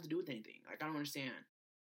 What does that have to do with anything? Like, I don't understand.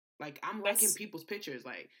 Like, I'm liking people's pictures.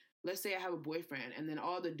 Like, let's say I have a boyfriend, and then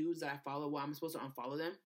all the dudes that I follow, well, I'm supposed to unfollow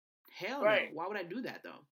them? Hell no. Why would I do that,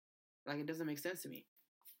 though? Like, it doesn't make sense to me.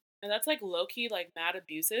 And that's, like, low-key, like, mad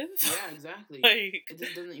abusive. Yeah, exactly. Like, it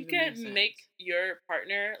just doesn't even you can't make sense. make your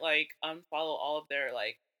partner, like, unfollow all of their,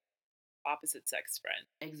 like, opposite sex friends.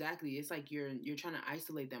 Exactly. It's like you're trying to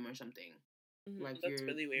isolate them or something. Mm-hmm. Like, that's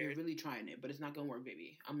really weird. You're really trying it, but it's not gonna work,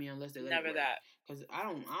 baby. I mean, unless they let Never it work. that. Because I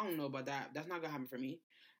don't know about that. That's not gonna happen for me.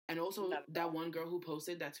 And also, that one girl who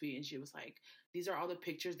posted that tweet, and she was like, these are all the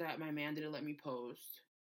pictures that my man didn't let me post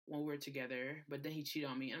when we were together, but then he cheated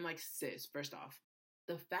on me. And I'm like, sis, first off,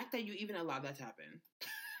 the fact that you even allowed that to happen,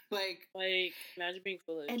 like, imagine being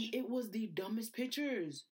foolish. And it was the dumbest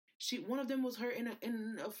pictures. One of them was her in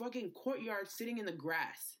a fucking courtyard sitting in the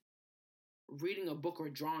grass, reading a book or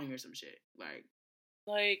drawing or some shit.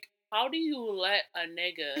 Like, how do you let a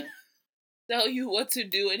nigga tell you what to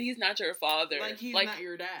do and he's not your father? Like, he's not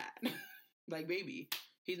your dad. Like, baby,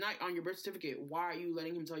 he's not on your birth certificate. Why are you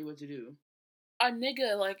letting him tell you what to do? A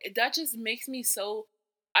nigga, like, that just makes me so...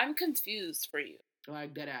 I'm confused for you.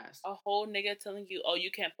 Like, dead ass. A whole nigga telling you, oh, you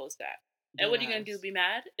can't post that. And what are you going to do? Be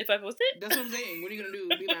mad if I post it? That's what I'm saying. What are you going to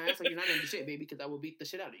do? Be my ass? Like, you're not going to do shit, baby, because I will beat the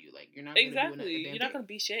shit out of you. Like, you're not going to do Exactly. You're not going to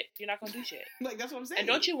be shit. You're not going to do shit. Like, that's what I'm saying. And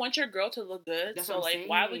don't you want your girl to look good? That's so, like,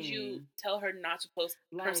 why would you tell her not to post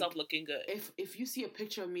herself looking good? If you see a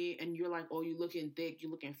picture of me and you're like, oh, you looking thick, you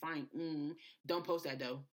looking fine, don't post that,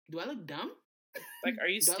 though. Do I look dumb? Like, are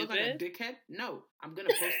you do stupid? I look like a dickhead? No. I'm going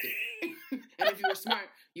to post it. And if you were smart,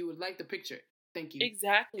 you would like the picture. Thank you.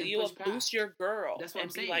 Exactly. You will boost your girl. That's what I'm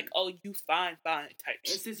saying. Be like, oh, you fine type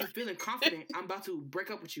shit. And since you're feeling confident, I'm about to break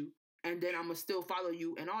up with you. And then I'm going to still follow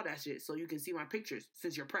you and all that shit so you can see my pictures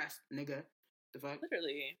since you're pressed, nigga. The fuck?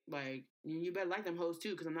 Literally. Like, you better like them hoes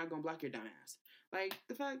too because I'm not going to block your dumb ass. Like,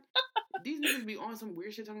 the fuck? These niggas be on some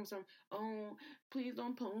weird shit talking about some, oh, please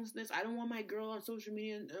don't post this. I don't want my girl on social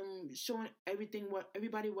media showing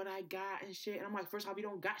everybody what I got and shit. And I'm like, first off, you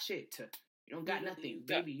don't got shit. You don't got nothing,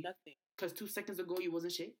 baby. Nothing. Because 2 seconds ago you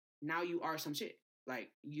wasn't shit. Now you are some shit.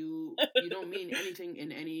 Like, you don't mean anything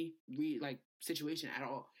in any situation at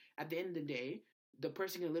all. At the end of the day, the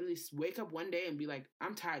person can literally wake up one day and be like,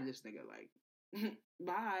 I'm tired of this nigga. Like,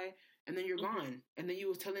 bye. And then you're gone. And then you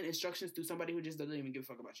was telling instructions to somebody who just doesn't even give a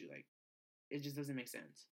fuck about you. Like, it just doesn't make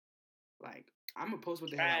sense. Like, I'm gonna post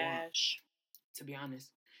what the hell I want. To be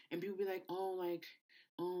honest. And people be like, all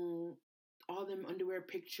them underwear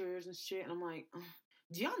pictures and shit. And I'm like,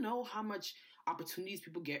 do y'all know how much opportunities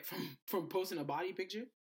people get from posting a body picture?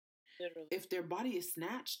 Literally. If their body is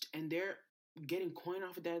snatched and they're getting coin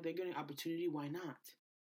off of that, they're getting opportunity, why not?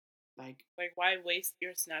 Like, why waste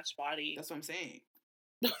your snatched body? That's what I'm saying.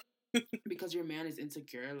 Because your man is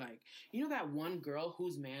insecure. Like, you know that one girl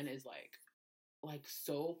whose man is like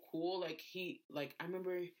so cool? Like, I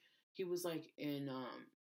remember he was like in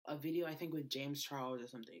a video, I think with James Charles or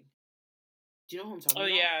something. Do you know who I'm talking Oh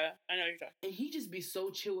about? yeah, I know what you're talking. And he just be so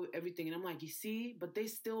chill with everything, and I'm like, you see, but they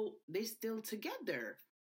still together.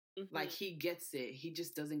 Mm-hmm. Like, he gets it. He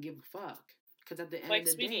just doesn't give a fuck. Because at the end Like, of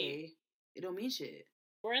the sweetie, day, it don't mean shit.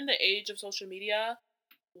 We're in the age of social media.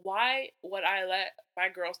 Why would I let my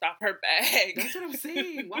girl stop her bag? That's what I'm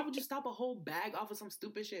saying. Why would you stop a whole bag off of some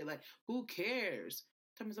stupid shit? Like, who cares?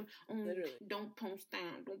 Tell me something. Literally. Don't post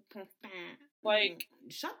that. Don't post that. Like,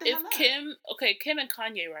 shut the hell up. Kim and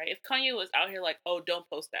Kanye, right? If Kanye was out here like, oh, don't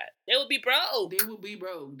post that, they would be broke. They would be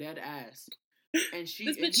broke, dead ass. And he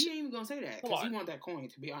ain't even gonna say that because he want that coin.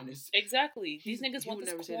 To be honest, exactly. These niggas want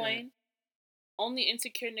this coin. Only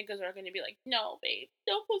insecure niggas are gonna be like, no, babe,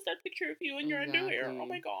 don't post that picture of you in your underwear. Oh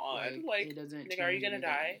my god, like it doesn't. Nigga, are you gonna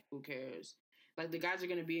die? Who cares? Like, the guys are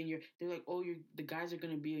gonna be in your. They're like, oh, the guys are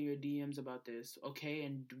gonna be in your DMs about this, okay?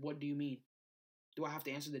 And what do you mean? Do I have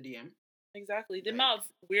to answer the DM? Exactly. The amount of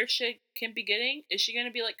weird shit Kim be getting, is she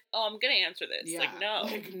gonna be like, oh, I'm gonna answer this? Yeah, like, no.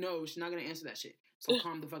 Like, no, she's not gonna answer that shit. So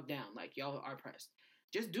calm the fuck down. Like, y'all are pressed.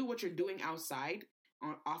 Just do what you're doing outside,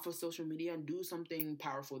 off of social media, and do something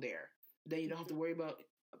powerful there. Then you don't have to worry about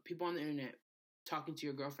people on the internet talking to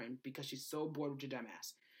your girlfriend because she's so bored with your dumb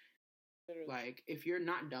ass. Literally. Like, if you're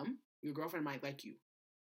not dumb, your girlfriend might like you.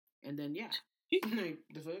 And then, yeah. Like,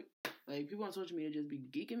 the fuck? Like, people on social media just be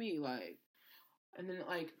geeking me, like... And then,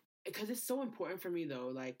 like... Because it's so important for me,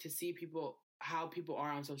 though, like, to see people... How people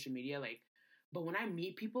are on social media, like... But when I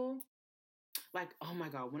meet people... Like, oh my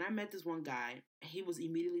god, when I met this one guy, he was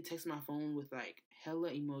immediately texting my phone with, like, hella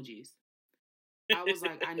emojis. I was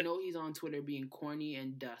like, I know he's on Twitter being corny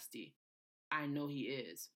and dusty. I know he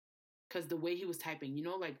is. Because the way he was typing, you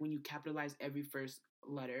know, like, when you capitalize every first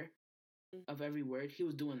letter of every word, he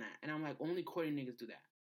was doing that. And I'm like, only corny niggas do that.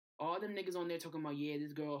 All them niggas on there talking about, yeah,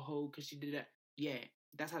 this girl a hoe because she did that. Yeah,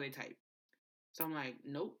 that's how they type. So I'm like,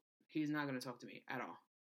 nope, he's not going to talk to me at all.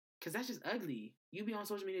 Because that's just ugly. You be on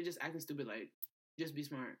social media just acting stupid, like, just be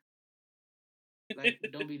smart. Like,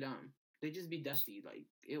 don't be dumb. They just be dusty, like,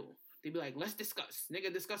 ew. They be like, let's discuss.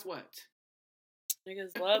 Nigga, discuss what?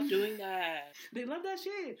 Niggas love doing that. They love that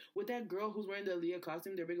shit. With that girl who's wearing the Aaliyah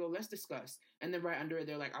costume, they go, let's discuss. And then right under it,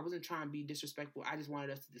 they're like, I wasn't trying to be disrespectful. I just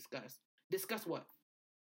wanted us to discuss. Discuss what?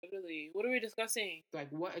 Literally. What are we discussing? Like,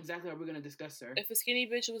 what exactly are we going to discuss, sir? If a skinny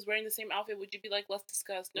bitch was wearing the same outfit, would you be like, let's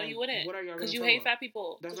discuss? No, like, you wouldn't. What are y'all because you hate fat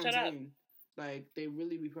people. That's so what shut I'm up. saying. Like, they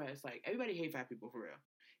really be pressed. Like, everybody hate fat people, for real.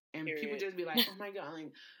 And Period. People just be like, oh my god,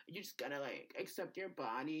 like, you just gotta, like, accept your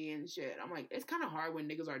body and shit. I'm like, it's kind of hard when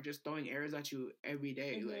niggas are just throwing arrows at you every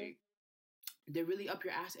day. Mm-hmm. Like, they're really up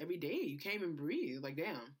your ass every day. You can't even breathe. Like,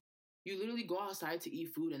 damn. You literally go outside to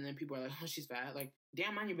eat food and then people are like, oh, she's fat. Like,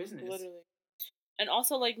 damn, mind your business. Literally. And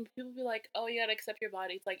also, like, people be like, oh, you gotta accept your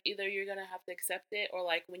body. It's like, either you're gonna have to accept it, or,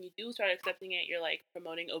 like, when you do start accepting it, you're, like,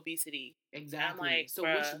 promoting obesity. Exactly. Like, so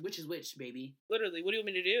which is which, baby? Literally, what do you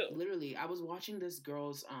want me to do? Literally, I was watching this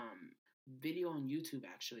girl's video on YouTube,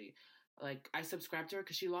 actually. Like, I subscribed to her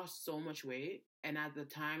because she lost so much weight, and at the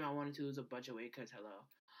time, I wanted to lose a bunch of weight because,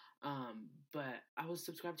 hello. But I was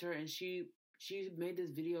subscribed to her, and she made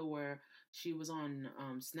this video where she was on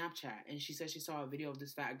Snapchat, and she said she saw a video of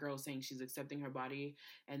this fat girl saying she's accepting her body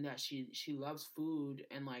and that she loves food,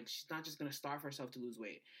 and, like, she's not just gonna starve herself to lose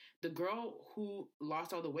weight. The girl who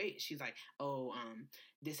lost all the weight, she's like, oh,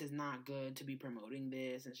 this is not good to be promoting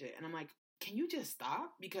this and shit. And I'm like, can you just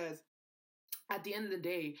stop? Because at the end of the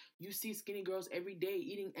day, you see skinny girls every day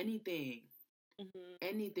eating anything. Mm-hmm.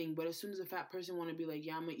 Anything. But as soon as a fat person want to be like,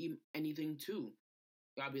 yeah, I'm gonna eat anything too,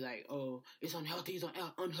 I'll be like, oh, it's unhealthy, it's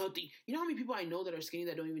unhealthy. You know how many people I know that are skinny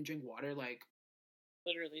that don't even drink water? Like,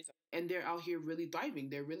 literally. And they're out here really thriving.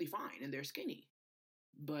 They're really fine, and they're skinny.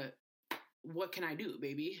 But what can I do,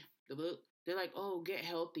 baby? They're like, oh, get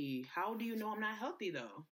healthy. How do you know I'm not healthy,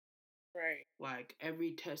 though? Right. Like,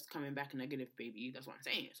 every test coming back negative, baby. That's what I'm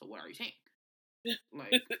saying. So what are you saying?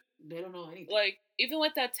 Like, they don't know anything. Like, even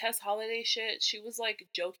with that Tess Holiday shit, she was, like,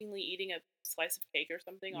 jokingly eating a slice of cake or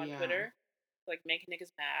something on Twitter. Like, making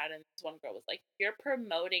niggas mad, and this one girl was like, you're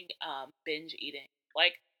promoting binge eating.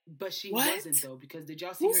 Like, but she wasn't, though, because did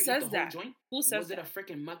y'all see her eat the whole joint? Who says that? Was it a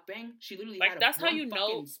freaking mukbang? She literally like, had that's how you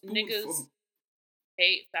know niggas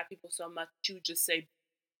hate fat people so much. You just say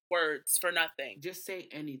words for nothing. Just say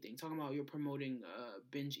anything. Talking about you're promoting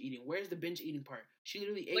binge eating. Where's the binge eating part? She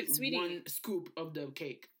literally ate, like, sweetie, one scoop of the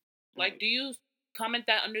cake. Like, do you comment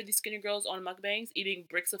that under these skinny girls on mukbangs eating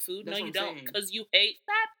bricks of food? No, you don't, because you hate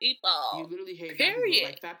fat people. You literally hate fat people.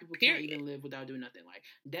 Like, fat people can't even live without doing nothing. Like,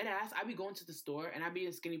 dead ass, I be going to the store, and I be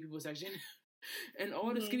in skinny people section, and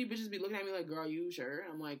all the skinny bitches be looking at me like, girl, are you sure?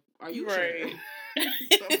 I'm like, are you sure?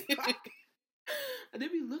 And they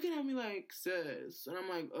be looking at me like, sis. And I'm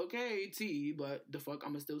like, okay, T, but the fuck,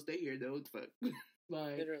 I'm gonna still stay here, though. The fuck.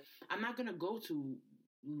 Like, Literally. I'm not gonna go to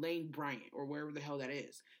Lane Bryant or wherever the hell that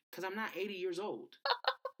is. Because I'm not 80 years old.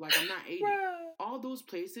 Like, I'm not 80. Bruh. All those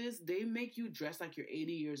places, they make you dress like you're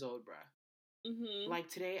 80 years old, bruh. Mm-hmm. Like,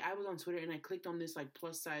 today, I was on Twitter and I clicked on this, like,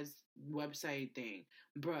 plus-size website thing.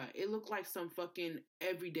 Bruh, it looked like some fucking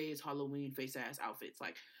everyday is Halloween face-ass outfits.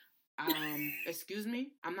 Like, excuse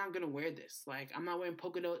me? I'm not gonna wear this. Like, I'm not wearing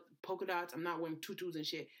polka dots. I'm not wearing tutus and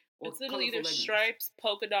shit. Or It's literally either leggings. stripes,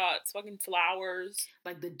 polka dots, fucking flowers.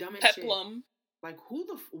 Like, the dumbest peplum. shit. Like,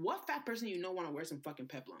 what fat person you know want to wear some fucking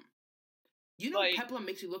peplum? You know, like, peplum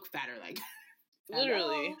makes you look fatter. Like,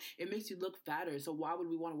 literally. hello? It makes you look fatter. So why would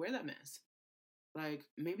we want to wear that mess? Like,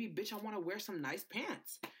 maybe, bitch, I want to wear some nice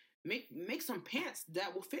pants. Make some pants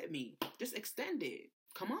that will fit me. Just extend it.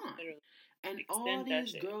 Come on. Literally. And all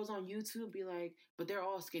these girls on YouTube be like, but they're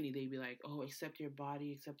all skinny. They be like, oh, accept your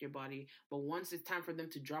body. But once it's time for them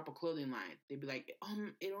to drop a clothing line, they be like,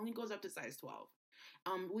 it only goes up to size 12.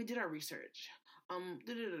 We did our research.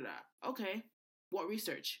 Okay, what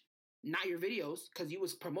research? Not your videos, because you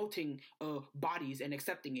was promoting bodies and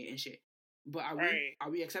accepting it and shit. But are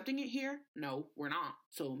we accepting it here? No, we're not.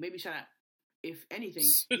 So maybe shut up. If anything,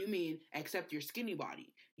 you mean accept your skinny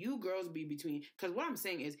body. You girls be between, because what I'm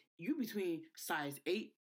saying is, you between size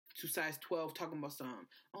 8 to size 12 talking about some,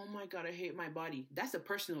 oh my God, I hate my body. That's a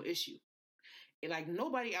personal issue. Like,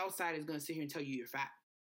 nobody outside is going to sit here and tell you you're fat.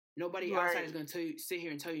 Nobody outside is going to sit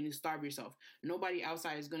here and tell you to starve yourself. Nobody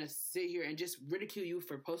outside is going to sit here and just ridicule you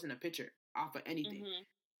for posting a picture off of anything.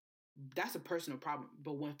 Mm-hmm. That's a personal problem.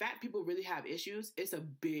 But when fat people really have issues, it's a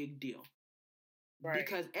big deal. Right.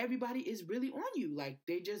 Because everybody is really on you. Like,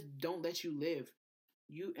 they just don't let you live.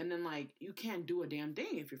 And then, like, you can't do a damn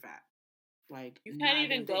thing if you're fat. Like, you can't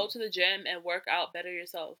even go to the gym and work out better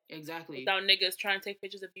yourself. Exactly. Without niggas trying to take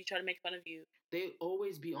pictures of you, trying to make fun of you. They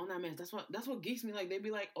always be on that mess. That's what geeks me. Like, they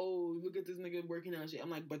be like, oh, look at this nigga working out and shit.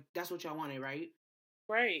 I'm like, but that's what y'all wanted, right?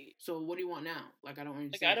 Right. So what do you want now? Like, I don't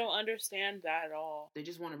understand. Like, I don't understand that at all. They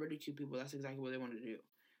just want to ridicule people. That's exactly what they want to do.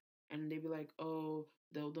 And they be like, oh,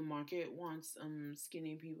 the market wants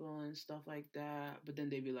skinny people and stuff like that. But then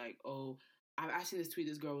they be like, oh, I seen this tweet.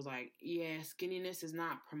 This girl was like, yeah, skinniness is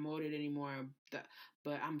not promoted anymore.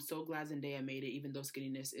 But I'm so glad Zendaya made it, even though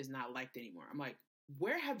skinniness is not liked anymore. I'm like,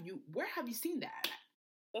 where have you seen that at?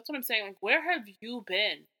 That's what I'm saying. Like, where have you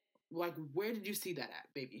been? Like, where did you see that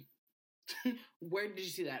at, baby? Where did you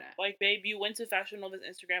see that at? Like, babe, you went to Fashion Nova's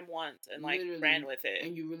Instagram once and, like, literally, ran with it.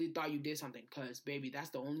 And you really thought you did something. Because, baby, that's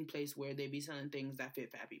the only place where they be selling things that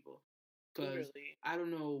fit fat people. Because I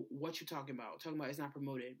don't know what you're talking about. Talking about it's not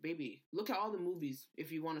promoted. Baby, look at all the movies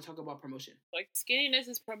if you want to talk about promotion. Like, skinniness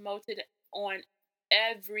is promoted on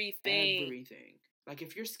everything. Everything. Like,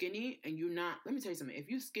 if you're skinny and you're not... Let me tell you something. If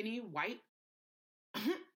you're skinny, white,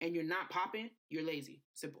 and you're not popping, you're lazy.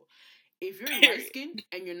 Simple. If you're light skinned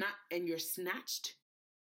and you're snatched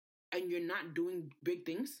and you're not doing big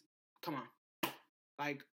things, come on.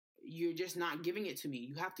 Like, you're just not giving it to me.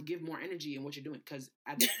 You have to give more energy in what you're doing. Because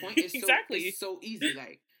at this point, it's so easy.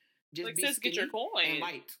 Like, just like, be skinny, get your coin. And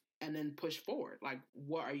light and then push forward. Like,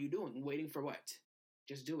 what are you doing? Waiting for what?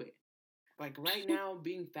 Just do it. Like, right now,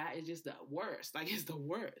 being fat is just the worst. Like, it's the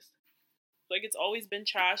worst. Like, it's always been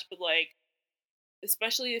trash, but, like,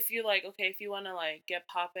 especially if you're like, okay, if you want to like get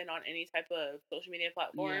popping on any type of social media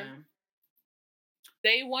platform,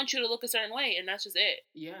 they want you to look a certain way, and that's just it.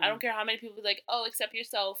 Yeah. I don't care how many people be like, oh, accept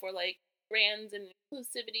yourself, or like brands and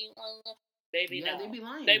inclusivity. They be no. They be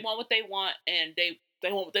lying. They want what they want, and they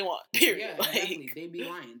want what they want. Period. Yeah, exactly. They be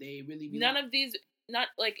lying. They really be lying. Of these. Not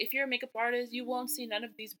like if you're a makeup artist, you won't see none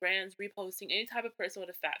of these brands reposting any type of person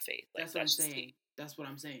with a fat face. Like, that's what I'm saying. That's what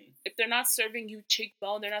I'm saying. If they're not serving you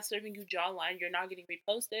cheekbone, they're not serving you jawline, you're not getting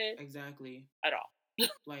reposted. Exactly. At all.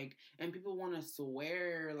 Like, and people want to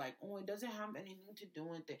swear, like, oh, it doesn't have anything to do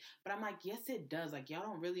with it. But I'm like, yes, it does. Like, y'all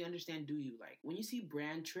don't really understand, do you? Like, when you see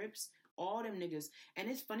brand trips, all them niggas, and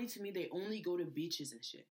it's funny to me, they only go to beaches and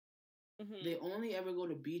shit. Mm-hmm. They only ever go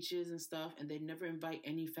to beaches and stuff, and they never invite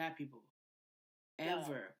any fat people.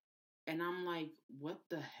 Ever. No. And I'm like, what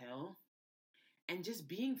the hell? And just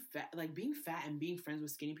being fat and being friends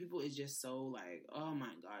with skinny people is just so, like, oh my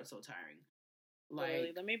God, so tiring. Like,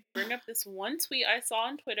 really, let me bring up this one tweet I saw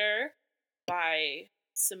on Twitter by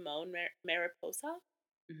Simone Mariposa.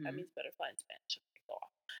 Mm-hmm. That means butterfly in Spanish.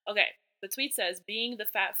 Okay, the tweet says, being the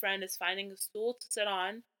fat friend is finding a stool to sit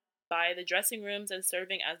on by the dressing rooms and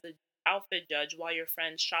serving as the outfit judge while your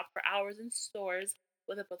friends shop for hours in stores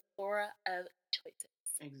with a plethora of choices.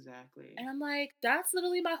 Exactly. And I'm like, that's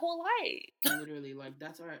literally my whole life. Literally, like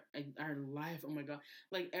that's our life. Oh my god!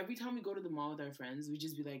 Like every time we go to the mall with our friends, we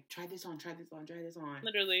just be like, try this on, try this on, try this on.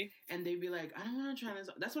 Literally. And they'd be like, I don't want to try this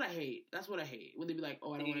on. That's what I hate. That's what I hate. When they be like,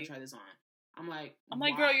 oh, I don't want to See? try this on. I'm like, I'm why?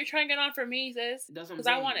 like, girl, you're trying it on for me, sis. That's what I'm Because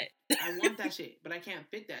saying. I want it. I want that shit, but I can't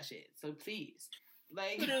fit that shit. So please,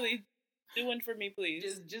 like, Literally, do one for me, please.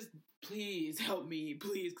 just please help me,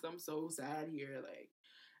 please, because I'm so sad here. Like,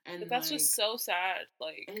 and But that's like, just so sad.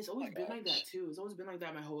 Like, and it's oh always my been like that gosh. too. It's always been like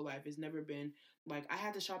that my whole life. It's never been like I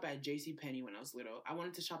had to shop at J.C. Penney when I was little. I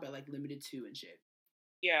wanted to shop at like Limited Too and shit,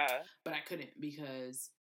 Yeah. but I couldn't because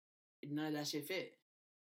none of that shit fit.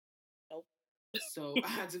 Nope. So I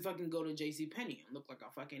had to fucking go to J.C. Penney and look like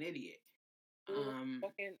a fucking idiot.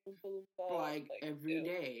 Fucking Oompa Loompa, Like every ew.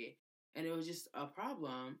 day, and it was just a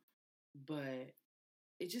problem. But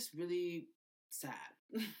it's just really sad.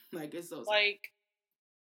 Like it's so sad. Like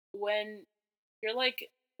when you're like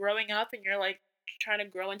growing up and you're like trying to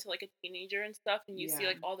grow into like a teenager and stuff, and you see Yeah.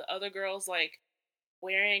 like all the other girls like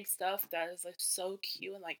wearing stuff that is like so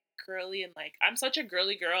cute and like girly, and like I'm such a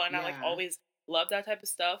girly girl and I like Yeah. always love that type of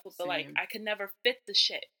stuff, but like Same. I could never fit the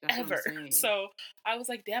shit That's what I'm ever. saying. So I was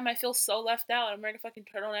like, damn, I feel so left out. I'm wearing a fucking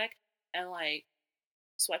turtleneck and like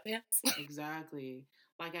sweatpants. Exactly.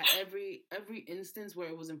 Like at every instance where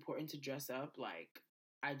it was important to dress up, like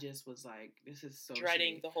I just was like, this is so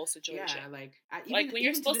Dreading shitty. the whole situation. Yeah, like even, like when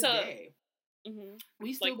you're even supposed to this to day, mm-hmm.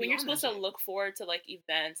 we still like be when you're on that supposed to shit. look forward to like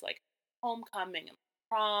events like homecoming and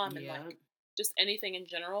prom and Yeah. like just anything in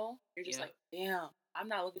general, you're just Yeah. like, damn, I'm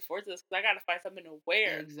not looking forward to this because I gotta find something to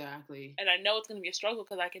wear. Exactly. And I know it's gonna be a struggle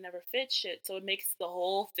because I can never fit shit, so it makes the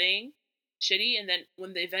whole thing shitty. And then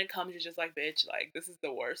when the event comes, you're just like, bitch, like this is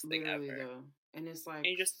the worst thing Literally ever. though. And it's like And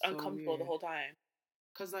you're just so uncomfortable weird. the whole time.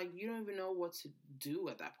 Cause like you don't even know what to do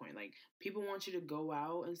at that point. Like people want you to go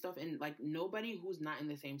out and stuff, and like nobody who's not in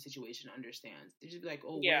the same situation understands. They just be like,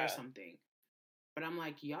 "Oh, Yeah. wear something." But I'm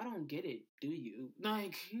like, y'all don't get it, do you?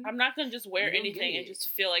 Like, I'm not gonna just wear you don't anything get and it. just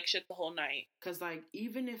feel like shit the whole night. Cause like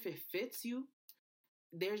even if it fits you,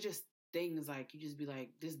 there's just things like you just be like,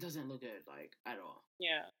 this doesn't look good, like at all.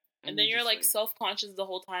 Yeah. And then you're just, like self-conscious the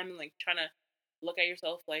whole time and like trying to look at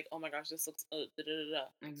yourself like, oh my gosh, this looks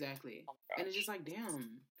da-da-da-da. Exactly. Oh my And it's gosh. just like,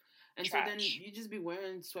 damn. And Trash. so then you just be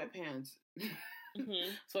wearing sweatpants.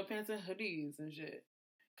 Sweatpants and hoodies and shit.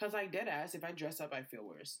 Cause like dead ass, if I dress up I feel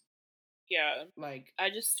worse. Yeah. Like I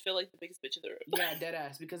just feel like the biggest bitch in the room. yeah, dead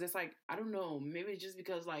ass. Because it's like, I don't know, maybe it's just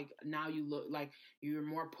because like now you look like you're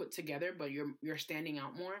more put together, but you're standing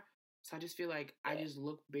out more. So I just feel like I just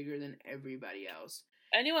look bigger than everybody else.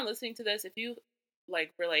 Anyone listening to this, if you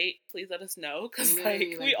like relate, please let us know. Because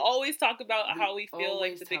Literally, like we always talk about how we feel like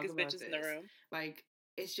always the talk biggest about bitches in the this. room. Like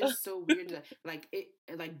it's just so weird that like it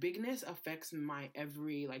like bigness affects my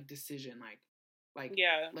every like decision. Like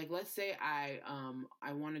yeah. Like let's say I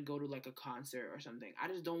want to go to like a concert or something. I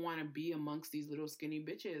just don't want to be amongst these little skinny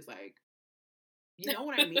bitches. Like you know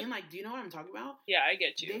what I mean? Like do you know what I'm talking about? Yeah, I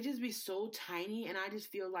get you. They just be so tiny, and I just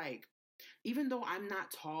feel like even though I'm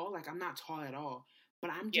not tall, like I'm not tall at all,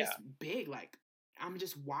 but I'm just big. Like I'm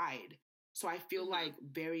just wide. So I feel like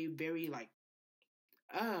very, very like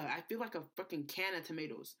I feel like a fucking can of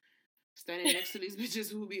tomatoes standing next to these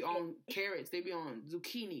bitches who be on carrots, they be on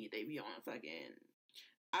zucchini, they be on fucking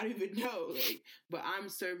I don't even know, like, but I'm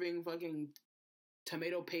serving fucking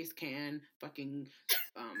tomato paste can, fucking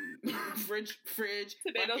fridge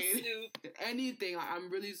tomato fucking soup, anything. Like, I'm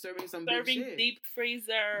really serving some serving big shit. deep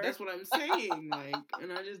freezer. That's what I'm saying. Like,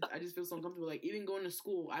 and I just feel so uncomfortable. Like, even going to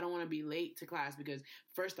school, I don't want to be late to class because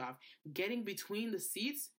first off, getting between the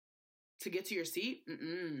seats to get to your seat,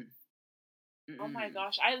 oh my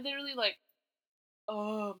gosh, I literally like,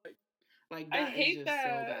 oh my. Like that I hate is just that. so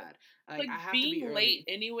bad. Like I have being to be late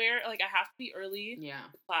anywhere, like I have to be early. Yeah.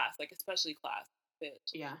 To class, like especially class,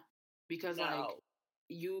 bitch. Yeah, because like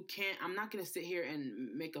you can't. I'm not gonna sit here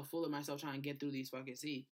and make a fool of myself trying to get through these fucking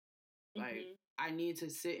seats. Like I need to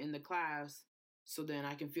sit in the class so then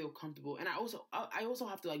I can feel comfortable, and I also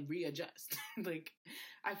have to like readjust. Like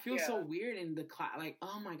I feel so weird in the class. Like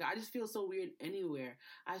oh my god, I just feel so weird anywhere.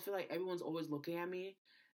 I feel like everyone's always looking at me,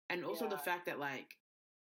 and also the fact that like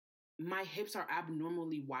my hips are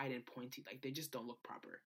abnormally wide and pointy. Like they just don't look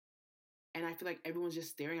proper. And I feel like everyone's just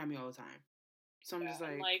staring at me all the time. So I'm just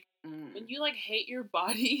like when you like hate your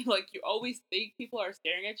body, like you always think people are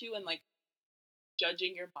staring at you and like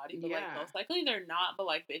judging your body, but like most likely they're not. But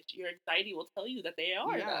like, bitch, your anxiety will tell you that they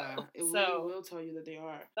are. Yeah, though. It really will tell you that they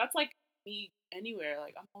are. That's like me anywhere.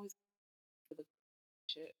 Like I'm always for the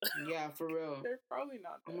shit. Yeah, for real. They're probably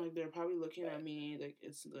not. I'm like they're probably looking at me like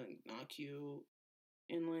it's like not cute,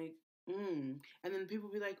 and like and then people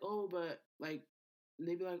be like, oh, but like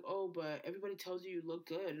they'd be like, oh, but everybody tells you look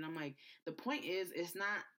good. And I'm like, the point is, it's not,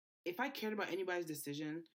 if I cared about anybody's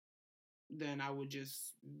decision, then I would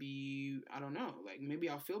just be, I don't know, like maybe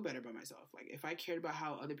I'll feel better about myself. Like if I cared about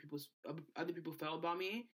how other people felt about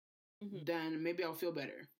me, then maybe I'll feel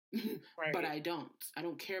better. Right. But I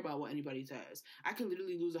don't care about what anybody says. I could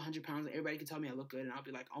literally lose 100 pounds and everybody can tell me I look good and I'll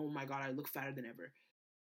be like, oh my God, I look fatter than ever.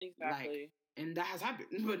 Exactly. Like, and that has happened,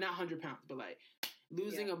 but not 100 pounds, but like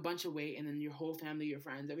losing a bunch of weight and then your whole family, your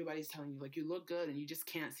friends, everybody's telling you like you look good and you just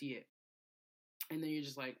can't see it. And then you're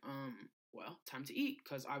just like, well, time to eat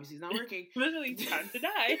because obviously it's not working. Literally, time to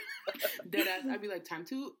die. Deadass, I'd be like, time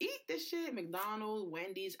to eat this shit. McDonald's,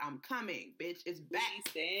 Wendy's, I'm coming, bitch. It's back.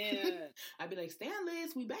 I'd be like,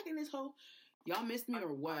 Stanley's, we back in this hole. Y'all missed me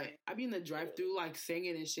or what? I'd be in the drive-thru like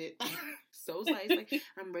singing and shit. So sliced, like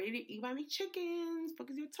I'm ready to eat my McChickens.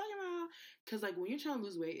 Fuck is you talking about? Because like when you're trying to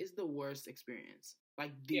lose weight, it's the worst experience.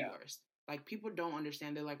 Like the worst. Like people don't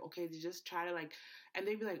understand. They're like, okay, just try to like, and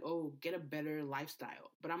they'd be like, oh, get a better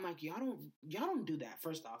lifestyle. But I'm like, y'all don't do that.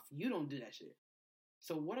 First off, you don't do that shit.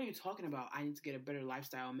 So what are you talking about? I need to get a better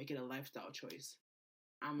lifestyle, make it a lifestyle choice.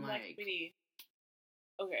 I'm like,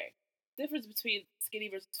 okay, difference between skinny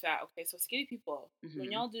versus fat. Okay, so skinny people,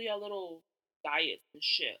 when y'all do y'all little diets and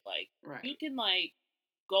shit, like you can like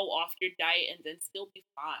go off your diet and then still be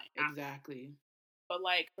fine. Exactly. But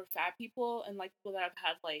like for fat people and like people that have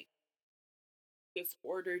had like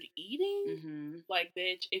disordered eating, like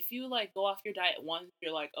bitch, if you like go off your diet once,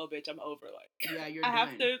 you're like, oh bitch, I'm over. Like, yeah, you're I done.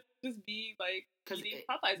 have to just be like eating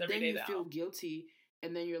Popeyes every day. Then you feel guilty,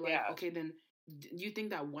 and then you're like, okay, then you think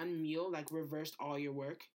that one meal like reversed all your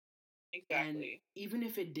work. Exactly. And even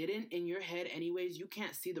if it didn't, in your head, anyways, you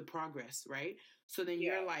can't see the progress, right? So then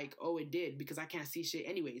you're like, oh, it did because I can't see shit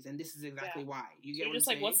anyways, and this is exactly why. You're just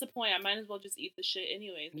like, what's the point? I might as well just eat the shit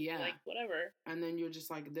anyways. Yeah, like whatever. And then you're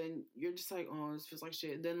just like, oh, this feels like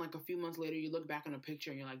shit. Then like a few months later, you look back on a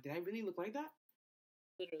picture and you're like, did I really look like that?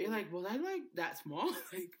 Literally. You're like, was I like that small?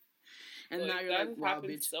 Like, and now you're like, wow,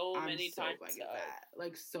 bitch, I'm so like that,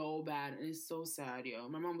 like so bad, and it's so sad, yo.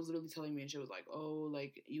 My mom was literally telling me, and she was like, oh,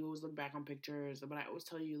 like you always look back on pictures, but I always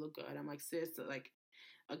tell you look good. I'm like, sis, like.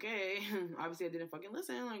 Okay, obviously I didn't fucking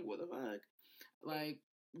listen. Like, what the fuck? Like,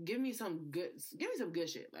 give me some good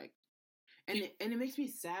shit. Like, and it makes me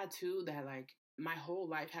sad too that like my whole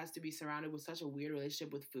life has to be surrounded with such a weird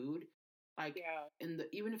relationship with food. Like,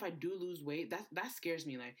 even if I do lose weight, that scares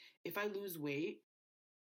me. Like, if I lose weight,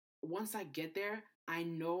 once I get there, I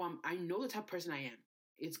know the type of person I am.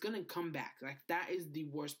 It's gonna come back. Like, that is the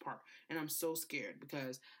worst part. And I'm so scared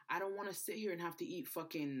because I don't want to sit here and have to eat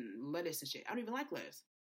fucking lettuce and shit. I don't even like lettuce.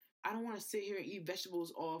 I don't want to sit here and eat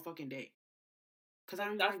vegetables all fucking day. Because I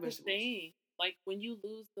don't even like vegetables. That's the thing. Like, when you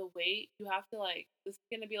lose the weight, you have to, like, this is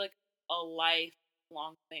going to be, like, a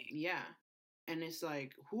lifelong thing. Yeah. And it's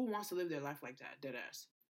like, who wants to live their life like that? Deadass.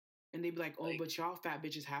 And they'd be like, oh, but y'all fat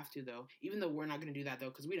bitches have to, though. Even though we're not going to do that, though,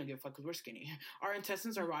 because we don't give a fuck because we're skinny. Our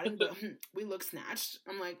intestines are rotting, but we look snatched.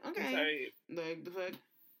 I'm like, okay. Like, the fuck?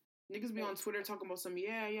 Niggas be on Twitter talking about some,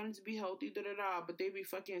 yeah, you need to be healthy, da-da-da, but they be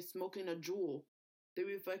fucking smoking a Juul. They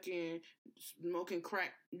be fucking smoking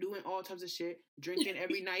crack, doing all types of shit, drinking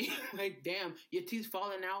every night. Like, damn, your teeth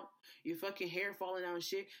falling out, your fucking hair falling out and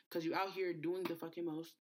shit, because you out here doing the fucking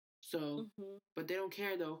most. So, but they don't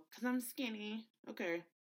care, though, because I'm skinny. Okay.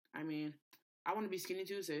 I mean, I want to be skinny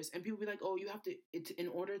too, sis. And people be like, oh, you have to, in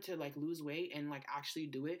order to, like, lose weight and, like, actually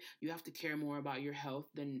do it, you have to care more about your health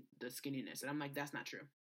than the skinniness. And I'm like, that's not true.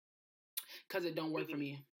 Because it don't work for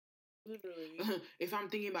me. Literally. If I'm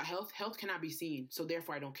thinking about health cannot be seen, so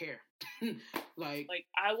therefore I don't care. like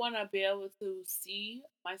I want to be able to see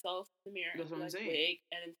myself in the mirror. That's what I'm saying. Wig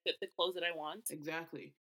and fit the clothes that I want.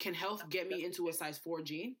 Exactly. Can health get me into a size 4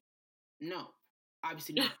 jean? No,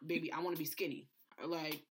 obviously not, baby. I want to be skinny.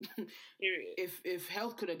 Like, period. If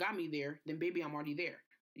health could have got me there, then baby, I'm already there.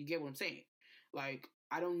 You get what I'm saying? Like,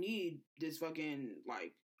 I don't need this fucking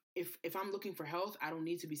like. If I'm looking for health, I don't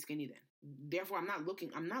need to be skinny then. Therefore, I'm not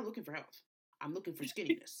looking for health. I'm looking for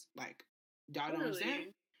skinniness. Like, y'all don't understand?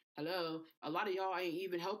 Hello? A lot of y'all ain't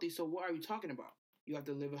even healthy, so what are you talking about? You have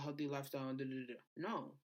to live a healthy lifestyle.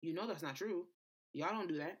 No, you know that's not true. Y'all don't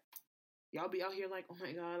do that. Y'all be out here like, oh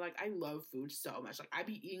my God, like, I love food so much. Like, I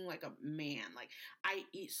be eating like a man. Like, I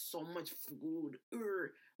eat so much food.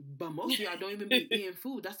 But most of y'all don't even be eating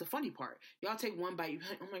food. That's the funny part. Y'all take one bite, you're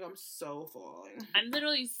like, oh my God, I'm so full. I'm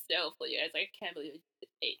literally so full, you guys. I can't believe you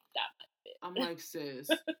ate that much of it. I'm like, sis,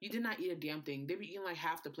 you did not eat a damn thing. They be eating like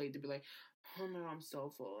half the plate. They be like, oh my God, I'm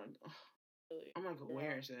so full. Like, I'm like,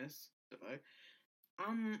 where, sis? Like,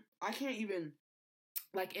 I can't even...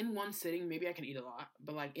 Like, in one sitting, maybe I can eat a lot.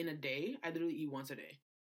 But, like, in a day, I literally eat once a day.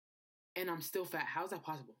 and I'm still fat. How is that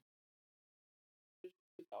possible?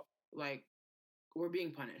 Like, we're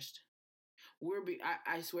being punished.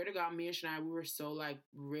 I swear to God, me and Shania, we were so like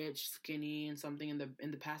rich, skinny, and something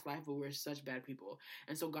in the past life, but we're such bad people,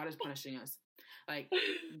 and so God is punishing us. Like,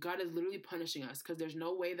 God is literally punishing us because there's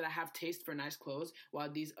no way that I have taste for nice clothes while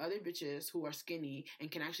these other bitches who are skinny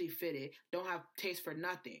and can actually fit it don't have taste for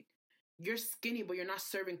nothing. You're skinny, but you're not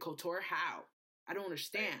serving couture. How? I don't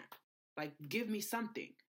understand. Like, give me something,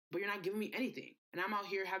 but you're not giving me anything, and I'm out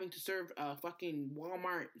here having to serve fucking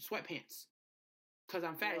Walmart sweatpants. Cause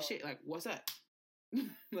I'm fat as shit. Like, what's up?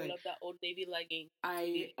 Like, I love that Old Navy legging.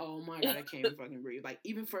 Oh my God, I can't even fucking breathe. Like,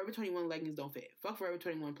 even Forever 21 leggings don't fit. Fuck Forever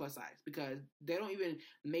 21 plus size because they don't even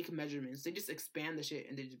make measurements. They just expand the shit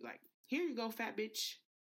and they just be like, here you go, fat bitch.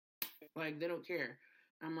 Like, they don't care.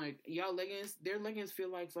 I'm like, y'all leggings, their leggings feel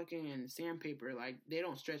like fucking sandpaper. Like, they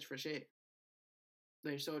don't stretch for shit.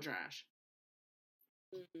 They're so trash.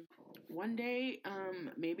 Mm-hmm. One day,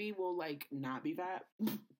 maybe we'll like not be fat.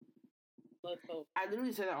 Let's hope. I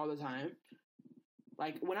literally say that all the time.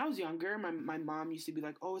 Like, when I was younger, my mom used to be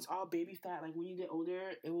like, oh, it's all baby fat. Like, when you get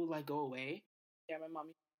older, it will, like, go away. Yeah, my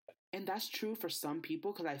mom. And that's true for some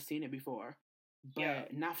people because I've seen it before.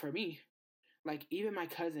 But not for me. Like, even my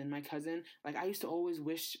cousin, like, I used to always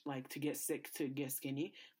wish, like, to get sick to get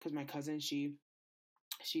skinny. Because my cousin, she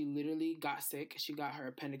literally got sick. She got her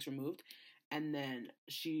appendix removed. And then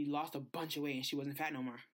she lost a bunch of weight and she wasn't fat no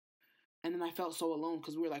more. And then I felt so alone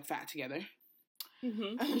because we were, like, fat together.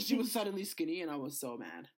 Mm-hmm. She was suddenly skinny and I was so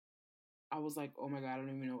mad. I was like, oh my God, I don't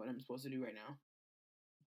even know what I'm supposed to do right now.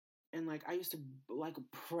 And like, I used to like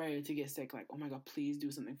pray to get sick. Like, oh my God, please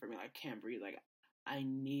do something for me. Like, I can't breathe. Like, I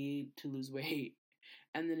need to lose weight.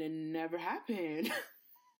 And then it never happened.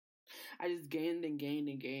 I just gained and gained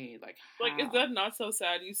and gained. Like, is that not so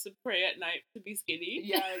sad? You used to pray at night to be skinny?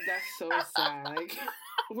 Yeah, that's so sad. Like,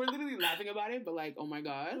 we're literally laughing about it, but like, oh my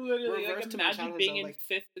God. Literally, like, imagine being in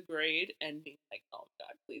 5th grade and being like, oh my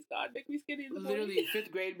God, please God, make me skinny in the morning. Literally,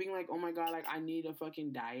 5th grade being like, oh my God, like, I need a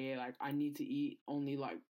fucking diet. Like, I need to eat only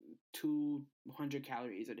like 200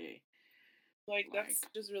 calories a day. Like, that's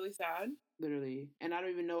just really sad. Literally. And I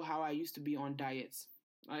don't even know how I used to be on diets.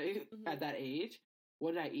 Like, at that age.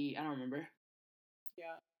 What did I eat? I don't remember.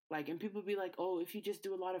 Yeah. Like, and people be like, oh, if you just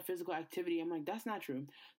do a lot of physical activity. I'm like, that's not true.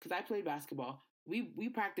 Because I played basketball. We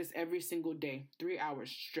practice every single day, 3 hours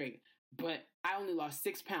straight. But I only lost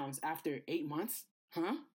 6 pounds after 8 months.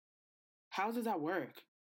 Huh? How does that work?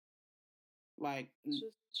 Like, it's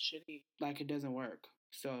just shitty. Like, it doesn't work.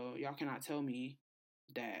 So y'all cannot tell me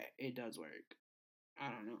that it does work. I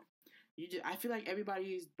don't know. I feel like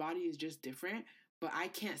everybody's body is just different, but I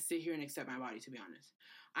can't sit here and accept my body, to be honest.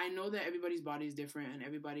 I know that everybody's body is different and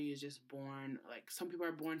everybody is just born, like, some people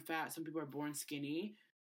are born fat, some people are born skinny,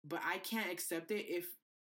 but I can't accept it if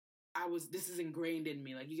this is ingrained in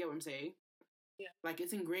me. Like, you get what I'm saying? Yeah. Like,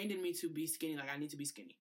 it's ingrained in me to be skinny. Like, I need to be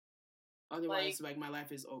skinny. Otherwise, like my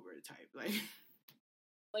life is over type. Like,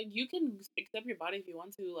 you can accept your body if you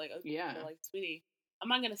want to. Like, yeah. Like, sweetie, I'm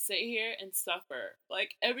not going to sit here and suffer.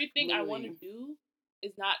 Like, everything literally. I want to do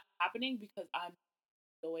is not happening because I'm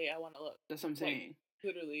the way I want to look. That's what I'm saying.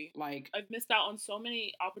 Literally. Like, I've missed out on so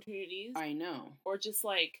many opportunities. I know. Or just,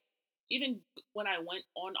 like, even when I went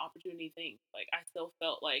on opportunity things, like, I still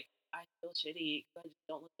felt like I feel shitty because I just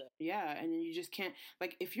don't look good. Yeah, and then you just can't,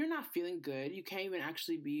 like, if you're not feeling good, you can't even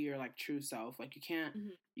actually be your, like, true self. Like, you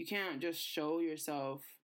can't just show yourself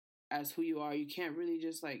as who you are. You can't really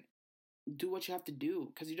just, like, do what you have to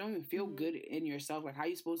do because you don't even feel good in yourself. Like, how are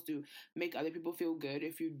you supposed to make other people feel good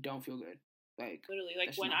if you don't feel good? Like, literally,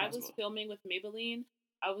 like, when I was filming with Maybelline,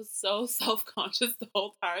 I was so self-conscious the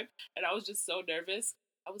whole time, and I was just so nervous.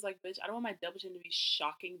 I was like, bitch, I don't want my double chin to be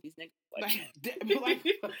shocking these niggas. Like,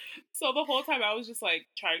 so the whole time I was just, like,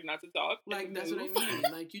 trying not to talk. Like, that's what I mean.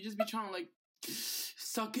 Like, you just be trying to, like,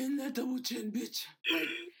 suck in that double chin, bitch. Like,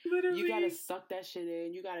 literally. You gotta suck that shit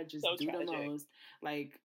in. You gotta just do the most.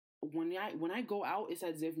 Like, when I go out, it's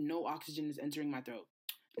as if no oxygen is entering my throat.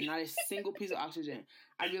 Not a single piece of oxygen.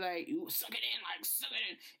 I'd be like, you suck it in, like, suck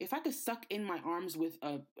it in. If I could suck in my arms with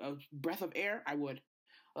a breath of air, I would.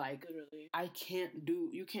 Like, literally.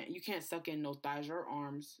 You can't suck in no thighs or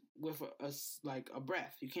arms with a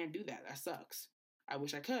breath. You can't do that. That sucks. I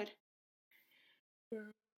wish I could.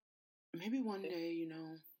 Maybe one day, you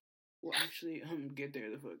know, we'll actually get there.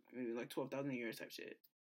 Maybe like 12,000 years type shit.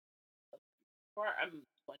 Or I'm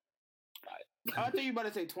 25. I thought you were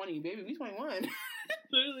about to say 20, baby. We 21.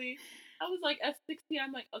 Literally. I was like, at 16,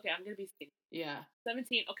 I'm like, okay, I'm gonna be skinny. Yeah.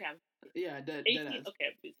 17, okay, I'm skinny. Yeah, 18, okay,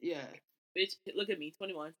 I'm busy. Yeah. Bitch, look at me,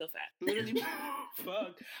 21, still fat. Literally,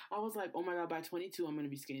 fuck. I was like, oh my God, by 22, I'm gonna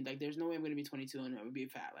be skinny. Like, there's no way I'm gonna be 22 and I'm gonna be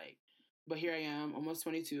fat. Like, But here I am, almost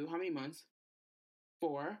 22. How many months?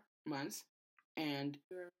 4 months. And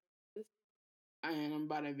I'm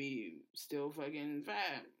about to be still fucking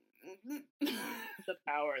fat. The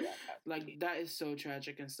power that has. Like, that is so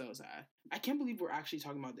tragic and so sad. I can't believe we're actually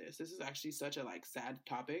talking about this. This is actually such a, like, sad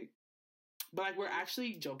topic. But, like, we're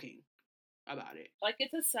actually joking about it. Like,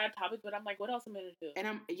 it's a sad topic, but I'm like, what else am I gonna do? And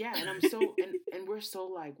I'm so, and we're so,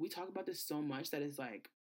 like, we talk about this so much that it's, like,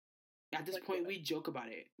 at this point, we joke about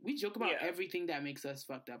it. We joke about everything that makes us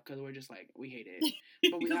fucked up because we're just like, we hate it.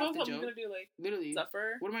 But we have to joke. Gonna do, like, literally,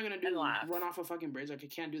 suffer. What am I gonna do? Run off a fucking bridge? Like, I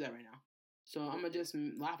can't do that right now. So I'm gonna just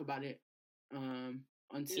laugh about it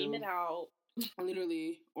until meme it out.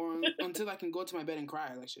 Literally, or until I can go to my bed and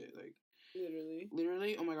cry like shit. Like,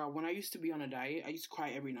 literally. Oh my god, when I used to be on a diet, I used to cry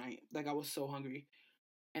every night. Like, I was so hungry,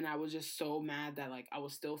 and I was just so mad that, like, I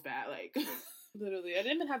was still fat. Like. Literally, I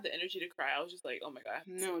didn't even have the energy to cry. I was just like, oh my god.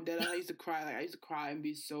 No, Dad, I used to cry. Like, I used to cry and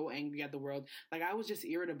be so angry at the world. Like, I was just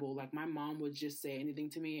irritable. Like, my mom would just say anything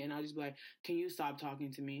to me, and I'd just be like, can you stop talking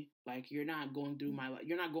to me? Like, you're not going through my life.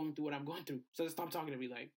 You're not going through what I'm going through. So just stop talking to me.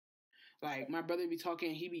 Like my brother would be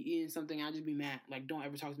talking, he'd be eating something, I'd just be mad. Like, don't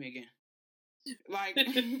ever talk to me again. Like,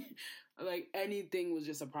 like, anything was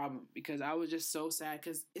just a problem because I was just so sad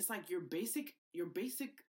because it's like your basic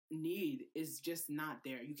need is just not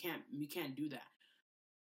there. You can't do that.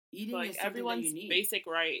 Eating like, is something everyone's that you need. Basic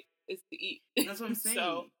right is to eat. That's what I'm saying.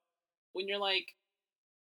 So when you're like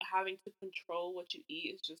having to control what you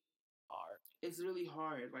eat, it's just hard. It's really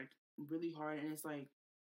hard, like really hard, and it's like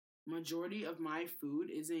majority of my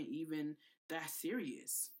food isn't even that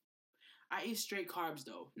serious. I eat straight carbs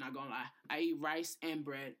though, not gonna lie. I eat rice and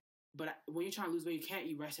bread, but when you're trying to lose weight, you can't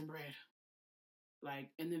eat rice and bread.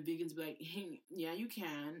 Like, and then vegans be like, hey, yeah, you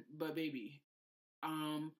can, but baby,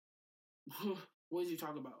 what did you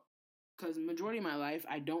talk about? Because majority of my life,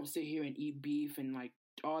 I don't sit here and eat beef and like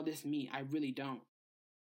all this meat. I really don't.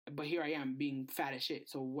 But here I am being fat as shit.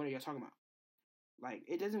 So what are y'all talking about? Like,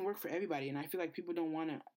 it doesn't work for everybody, and I feel like people don't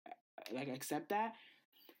want to like accept that.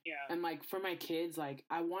 Yeah. And like for my kids, like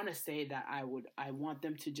I want to say that I want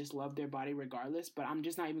them to just love their body regardless, but I'm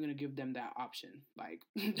just not even gonna give them that option. Like,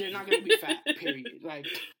 they're not gonna be fat. Period. Like,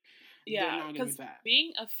 yeah, they're not gonna be fat.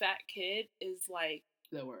 Being a fat kid is like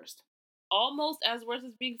the worst. Almost as worse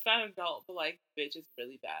as being fat adult, but like, bitch, it's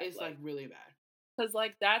really bad. It's like really bad. Because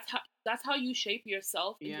like that's how you shape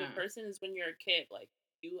yourself into a person is when you're a kid. Like,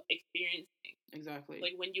 you experience things. Exactly.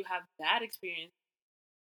 Like, when you have bad experience.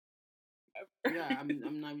 Yeah, I'm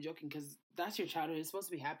not even joking because that's your childhood. It's supposed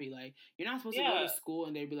to be happy. Like, you're not supposed to go to school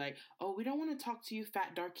and they'd be like, "Oh, we don't want to talk to you,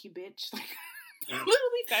 fat darky bitch." Like,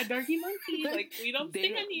 literally, fat darky monkey. Like, we don't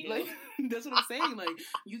stand on you. Like, that's what I'm saying. Like,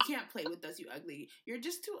 you can't play with us, you ugly. You're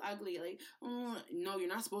just too ugly. Like, no, you're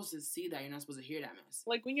not supposed to see that. You're not supposed to hear that mess.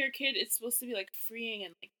 Like, when you're a kid, it's supposed to be like freeing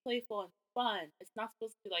and like playful and fun. It's not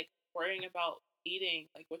supposed to be like worrying about eating,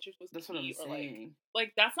 like what you're supposed to eat, or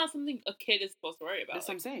like that's not something a kid is supposed to worry about. That's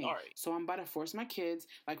what I'm saying. Sorry. So I'm about to force my kids,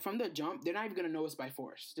 like from the jump, they're not even gonna know it's by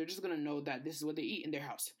force. They're just gonna know that this is what they eat in their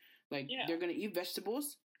house. Like, they're gonna eat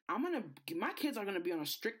vegetables. My kids are gonna be on a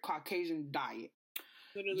strict Caucasian diet.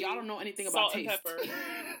 Literally, y'all don't know anything about taste. Salt and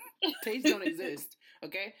pepper. Taste don't exist.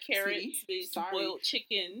 Okay? Carrots, boiled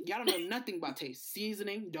chicken. Y'all don't know nothing about taste.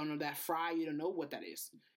 Seasoning, don't know that. Fry, you don't know what that is.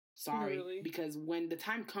 Sorry. Literally. Because when the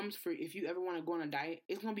time comes for, if you ever want to go on a diet,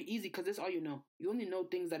 it's going to be easy because that's all you know. You only know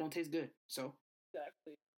things that don't taste good. So.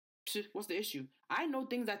 Exactly. What's the issue? I know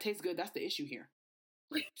things that taste good. That's the issue here.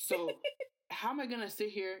 So, how am I going to sit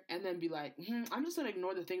here and then be like, I'm just going to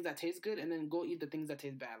ignore the things that taste good and then go eat the things that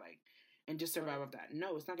taste bad, like, and just survive off that?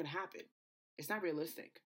 No, it's not going to happen. It's not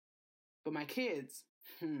realistic. But my kids,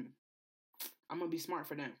 I'm going to be smart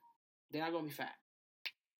for them. They're not going to be fat.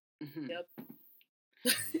 Yep.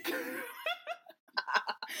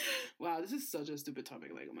 Wow, this is such a stupid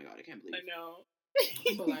topic. Like, oh my god, I can't believe. I know.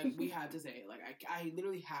 But like, we had to say it. Like, I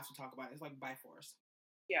literally have to talk about it. It's like by force.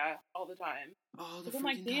 Yeah, all the time. Oh, the I'm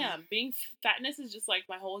like, damn, being fatness is just like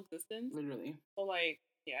my whole existence. Literally. So like,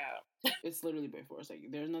 yeah. It's literally by force. Like,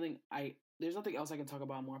 there's nothing else I can talk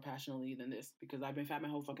about more passionately than this because I've been fat my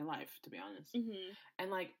whole fucking life, to be honest. Mm-hmm. And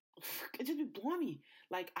like, it just be blowing me.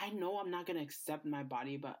 Like, I know I'm not gonna accept my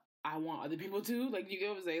body, but I want other people to. Like, you get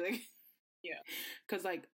what I'm saying? Like, yeah. Because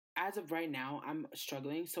like, as of right now, I'm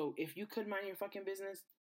struggling. So if you could mind your fucking business,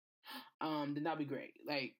 then that'd be great.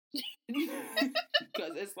 Like,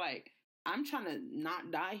 because it's like, I'm trying to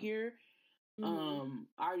not die here. Mm-hmm.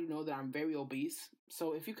 I already know that I'm very obese.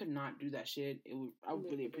 So if you could not do that shit, I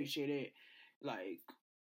would really appreciate it. Like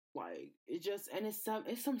it just, and it's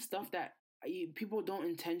some stuff that people don't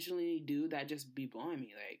intentionally do that just be blowing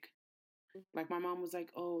me. Like, Like my mom was like,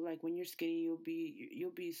 "Oh, like when you're skinny,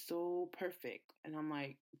 you'll be so perfect." And I'm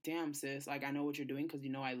like, "Damn, sis, like I know what you're doing because you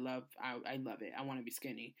know I love it. I want to be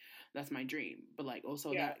skinny. That's my dream." But like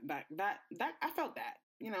also Yeah. that I felt that,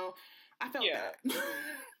 you know, I felt Yeah. that.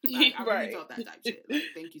 Like I really Right. felt that type shit. Like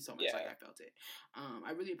thank you so much. Yeah. Like I felt it.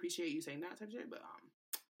 I really appreciate you saying that type shit. But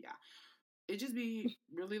yeah, it just be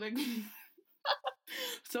really like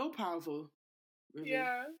so powerful. Really.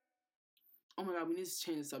 Yeah. Oh my god, we need to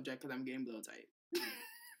change the subject because I'm getting blow tight. Good.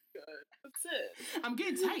 That's it. I'm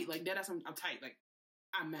getting tight. Like that. I'm tight. Like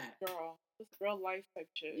I'm mad. Girl, it's real life type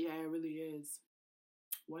shit. Yeah, it really is.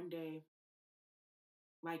 One day,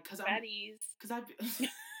 like, cause Fatties. I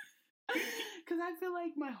feel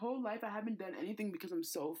like my whole life I haven't done anything because I'm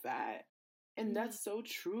so fat, and that's so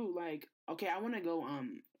true. Like, okay, I want to go.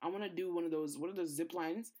 I want to do one of those zip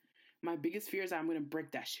lines. My biggest fear is I'm gonna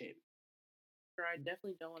break that shit. I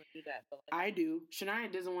definitely don't want to do that, but like, I do.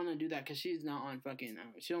 Shania doesn't want to do that because she's not on fucking.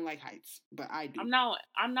 She don't like heights, but I do. I'm not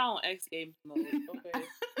on X Games mode.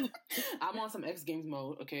 Okay. I'm on some X Games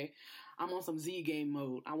mode. Okay, I'm on some Z game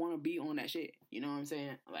mode. I want to be on that shit. You know what I'm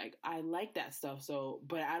saying? Like I like that stuff. So,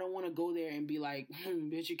 but I don't want to go there and be like,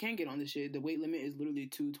 bitch, you can't get on this shit. The weight limit is literally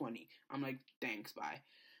 220. I'm like, thanks, bye.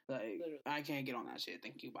 Like literally. I can't get on that shit.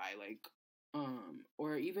 Thank you, bye. Like,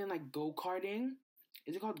 or even like go karting.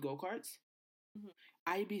 Is it called go karts? Mm-hmm.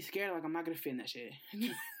 I'd be scared, like, I'm not gonna fit in that shit.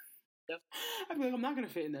 Yep. I'd be like, I'm not gonna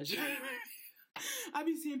fit in that shit. I'd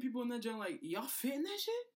be seeing people in that joint, like, y'all fit in that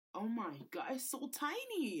shit? Oh my god, it's so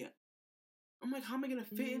tiny. I'm like, how am I gonna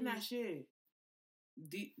fit in that shit?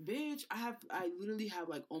 Bitch, I literally have,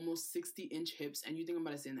 like, almost 60-inch hips, and you think I'm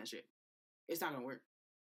about to sit in that shit? It's not gonna work.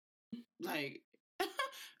 Like,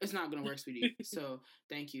 it's not gonna work, sweetie. So,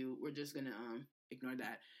 thank you. We're just gonna, ignore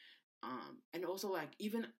that. And also, like,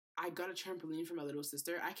 even I got a trampoline for my little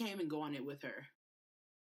sister. I can't even go on it with her.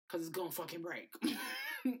 Because it's gonna fucking break.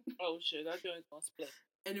 Oh, shit. That joint's gonna split.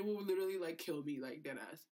 And it will literally, like, kill me, like,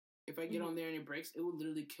 deadass. If I get on there and it breaks, it will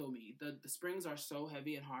literally kill me. The springs are so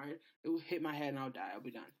heavy and hard, it will hit my head and I'll die. I'll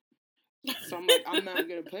be done. So I'm like, I'm not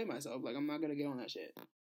gonna play myself. Like, I'm not gonna get on that shit.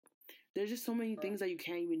 There's just so many things that you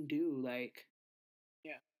can't even do. Like,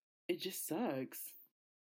 yeah. It just sucks.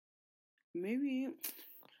 Maybe...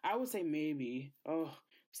 I would say maybe. Oh,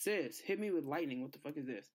 sis, hit me with lightning. What the fuck is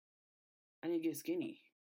this? I need to get skinny.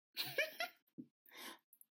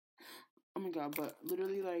 Oh my god, but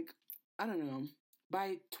literally, like, I don't know.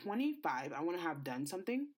 By 25, I want to have done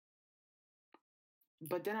something.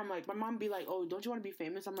 But then I'm like, my mom be like, oh, don't you want to be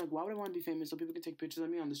famous? I'm like, why would I want to be famous so people can take pictures of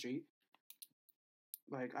me on the street?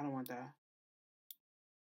 Like, I don't want that.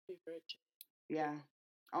 Be rich. Yeah.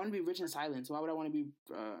 I want to be rich in silence. Why would I want to be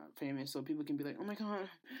famous so people can be like, oh my god,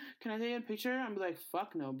 can I take a picture? I'm be like,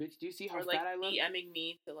 fuck no, bitch. Do you see how or, like, fat I look? DMing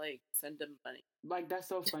me to, like, send them money. Like, that's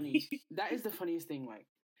so funny. That is the funniest thing.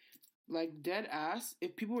 Like, dead ass,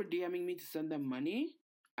 if people were DMing me to send them money,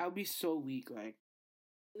 I would be so weak. Like,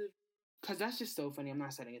 because that's just so funny. I'm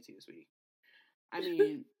not sending it to you, sweetie. I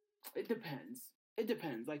mean, it depends. It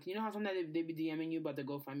depends. Like, you know how sometimes they be DMing you about the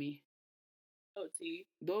GoFundMe? Oh, T.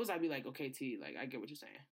 Those I'd be like, okay, T, like, I get what you're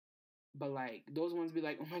saying. But, like, those ones be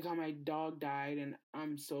like, oh my god, my dog died and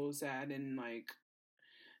I'm so sad and, like,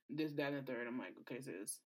 this, that, and the third. I'm like, okay,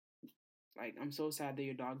 sis. Like, I'm so sad that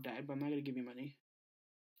your dog died, but I'm not going to give you money.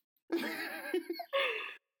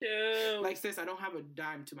 Like, sis, I don't have a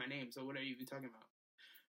dime to my name, so what are you even talking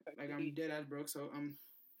about? Like, I'm dead ass broke, so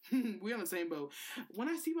we on the same boat. When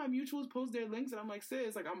I see my mutuals post their links and I'm like,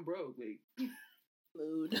 sis, like, I'm broke. Like,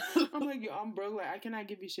 mood. I'm like, yo, I'm broke. Like, I cannot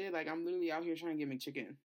give you shit. Like, I'm literally out here trying to get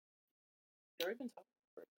McChicken. You're even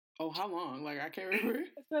talking for it. Oh, how long? Like, I can't remember.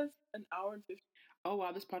 It says an hour and 50. Oh,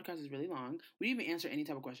 wow, this podcast is really long. We didn't even answer any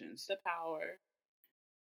type of questions. The power.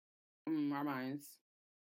 Our minds.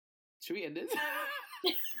 Should we end this?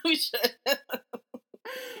 We should.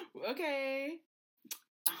 Okay.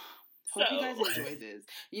 Hope you guys enjoyed this.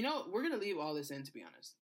 You know, we're gonna leave all this in, to be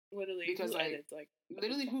honest. Literally, because edits,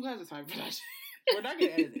 literally, who has the time for that shit? We're not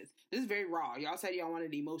gonna edit this. This is very raw. Y'all said y'all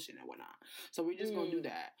wanted emotion and whatnot, so we're just gonna do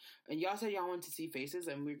that. And y'all said y'all wanted to see faces,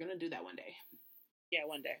 and we're gonna do that one day. Yeah,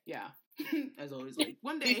 one day. Yeah, as always, like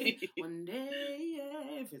one day, one day.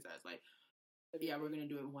 Yeah, if it's us, like, yeah, we're gonna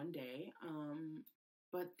do it one day.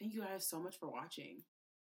 But thank you guys so much for watching.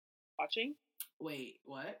 Watching? Wait,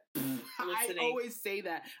 what? I always say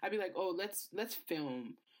that. I'd be like, oh, let's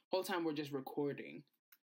film. Whole time we're just recording.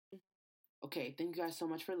 Okay, thank you guys so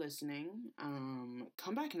much for listening.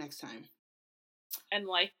 Come back next time. And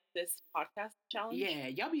like this podcast challenge? Yeah,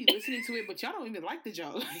 y'all be listening to it, but y'all don't even like the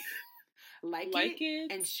joke. like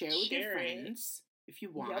it and share with your friends if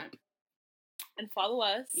you want. Yep. And follow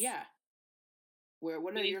us. Yeah. What We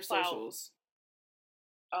are need your clout. socials?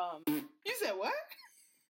 You said what?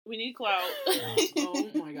 We need clout. Oh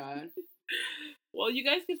my god. Well, you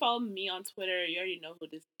guys can follow me on Twitter. You already know who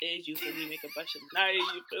this is. You feel me? Make a bunch of night.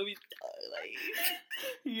 You feel me? Like,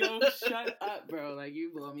 Yo, shut up, bro. Like,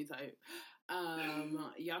 you blow me type.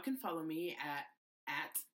 Y'all can follow me at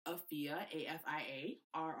Afia,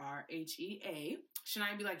 AFIARRHEA.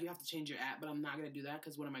 Shania be like, you have to change your at, but I'm not gonna do that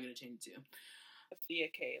because what am I gonna change it to?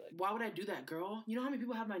 Afia K. Like, why would I do that, girl? You know how many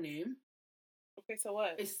people have my name? okay, so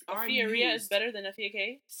what? It's already Afia used. is better than Afia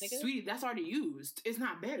K, nigga? Sweet, that's already used. It's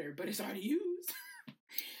not better, but it's already used.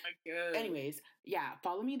 My God. Anyways, yeah,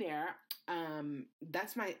 follow me there.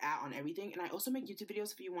 That's my at on everything, and I also make YouTube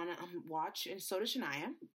videos if you want to watch, and so does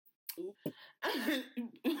Shania.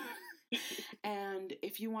 And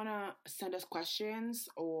if you want to send us questions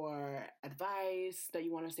or advice that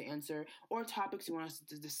you want us to answer, or topics you want us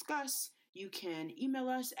to discuss, you can email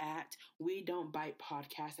us at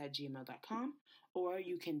wedon'tbitepodcast@gmail.com, or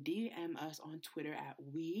you can DM us on Twitter at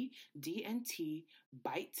WeDNTBite,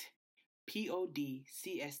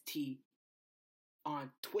 PODCST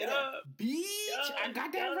on Twitter. I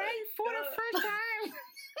got that right for the first time.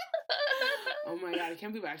 Oh my god, I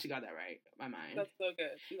can't believe I actually got that right. My mind. That's so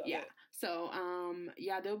good. Yeah. It. So,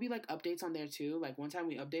 there'll be like updates on there too. Like one time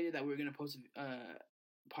we updated that we were gonna post a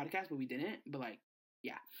podcast, but we didn't. But like,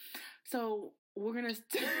 yeah. So we're gonna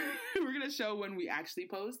we're gonna show when we actually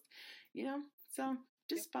post. You know. So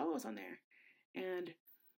just follow us on there, and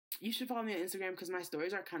you should follow me on Instagram because my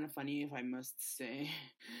stories are kind of funny, if I must say.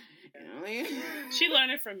 You know, like, she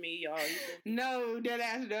learned it from me, y'all. No,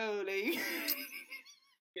 deadass, no, like.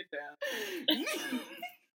 Get down.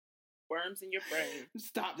 Worms in your brain.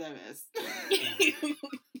 Stop that mess.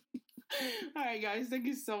 All right, guys. Thank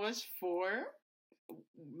you so much for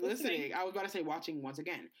listening. I was about to say watching once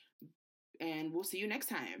again. And we'll see you next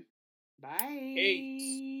time. Bye.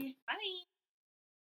 Peace. Bye.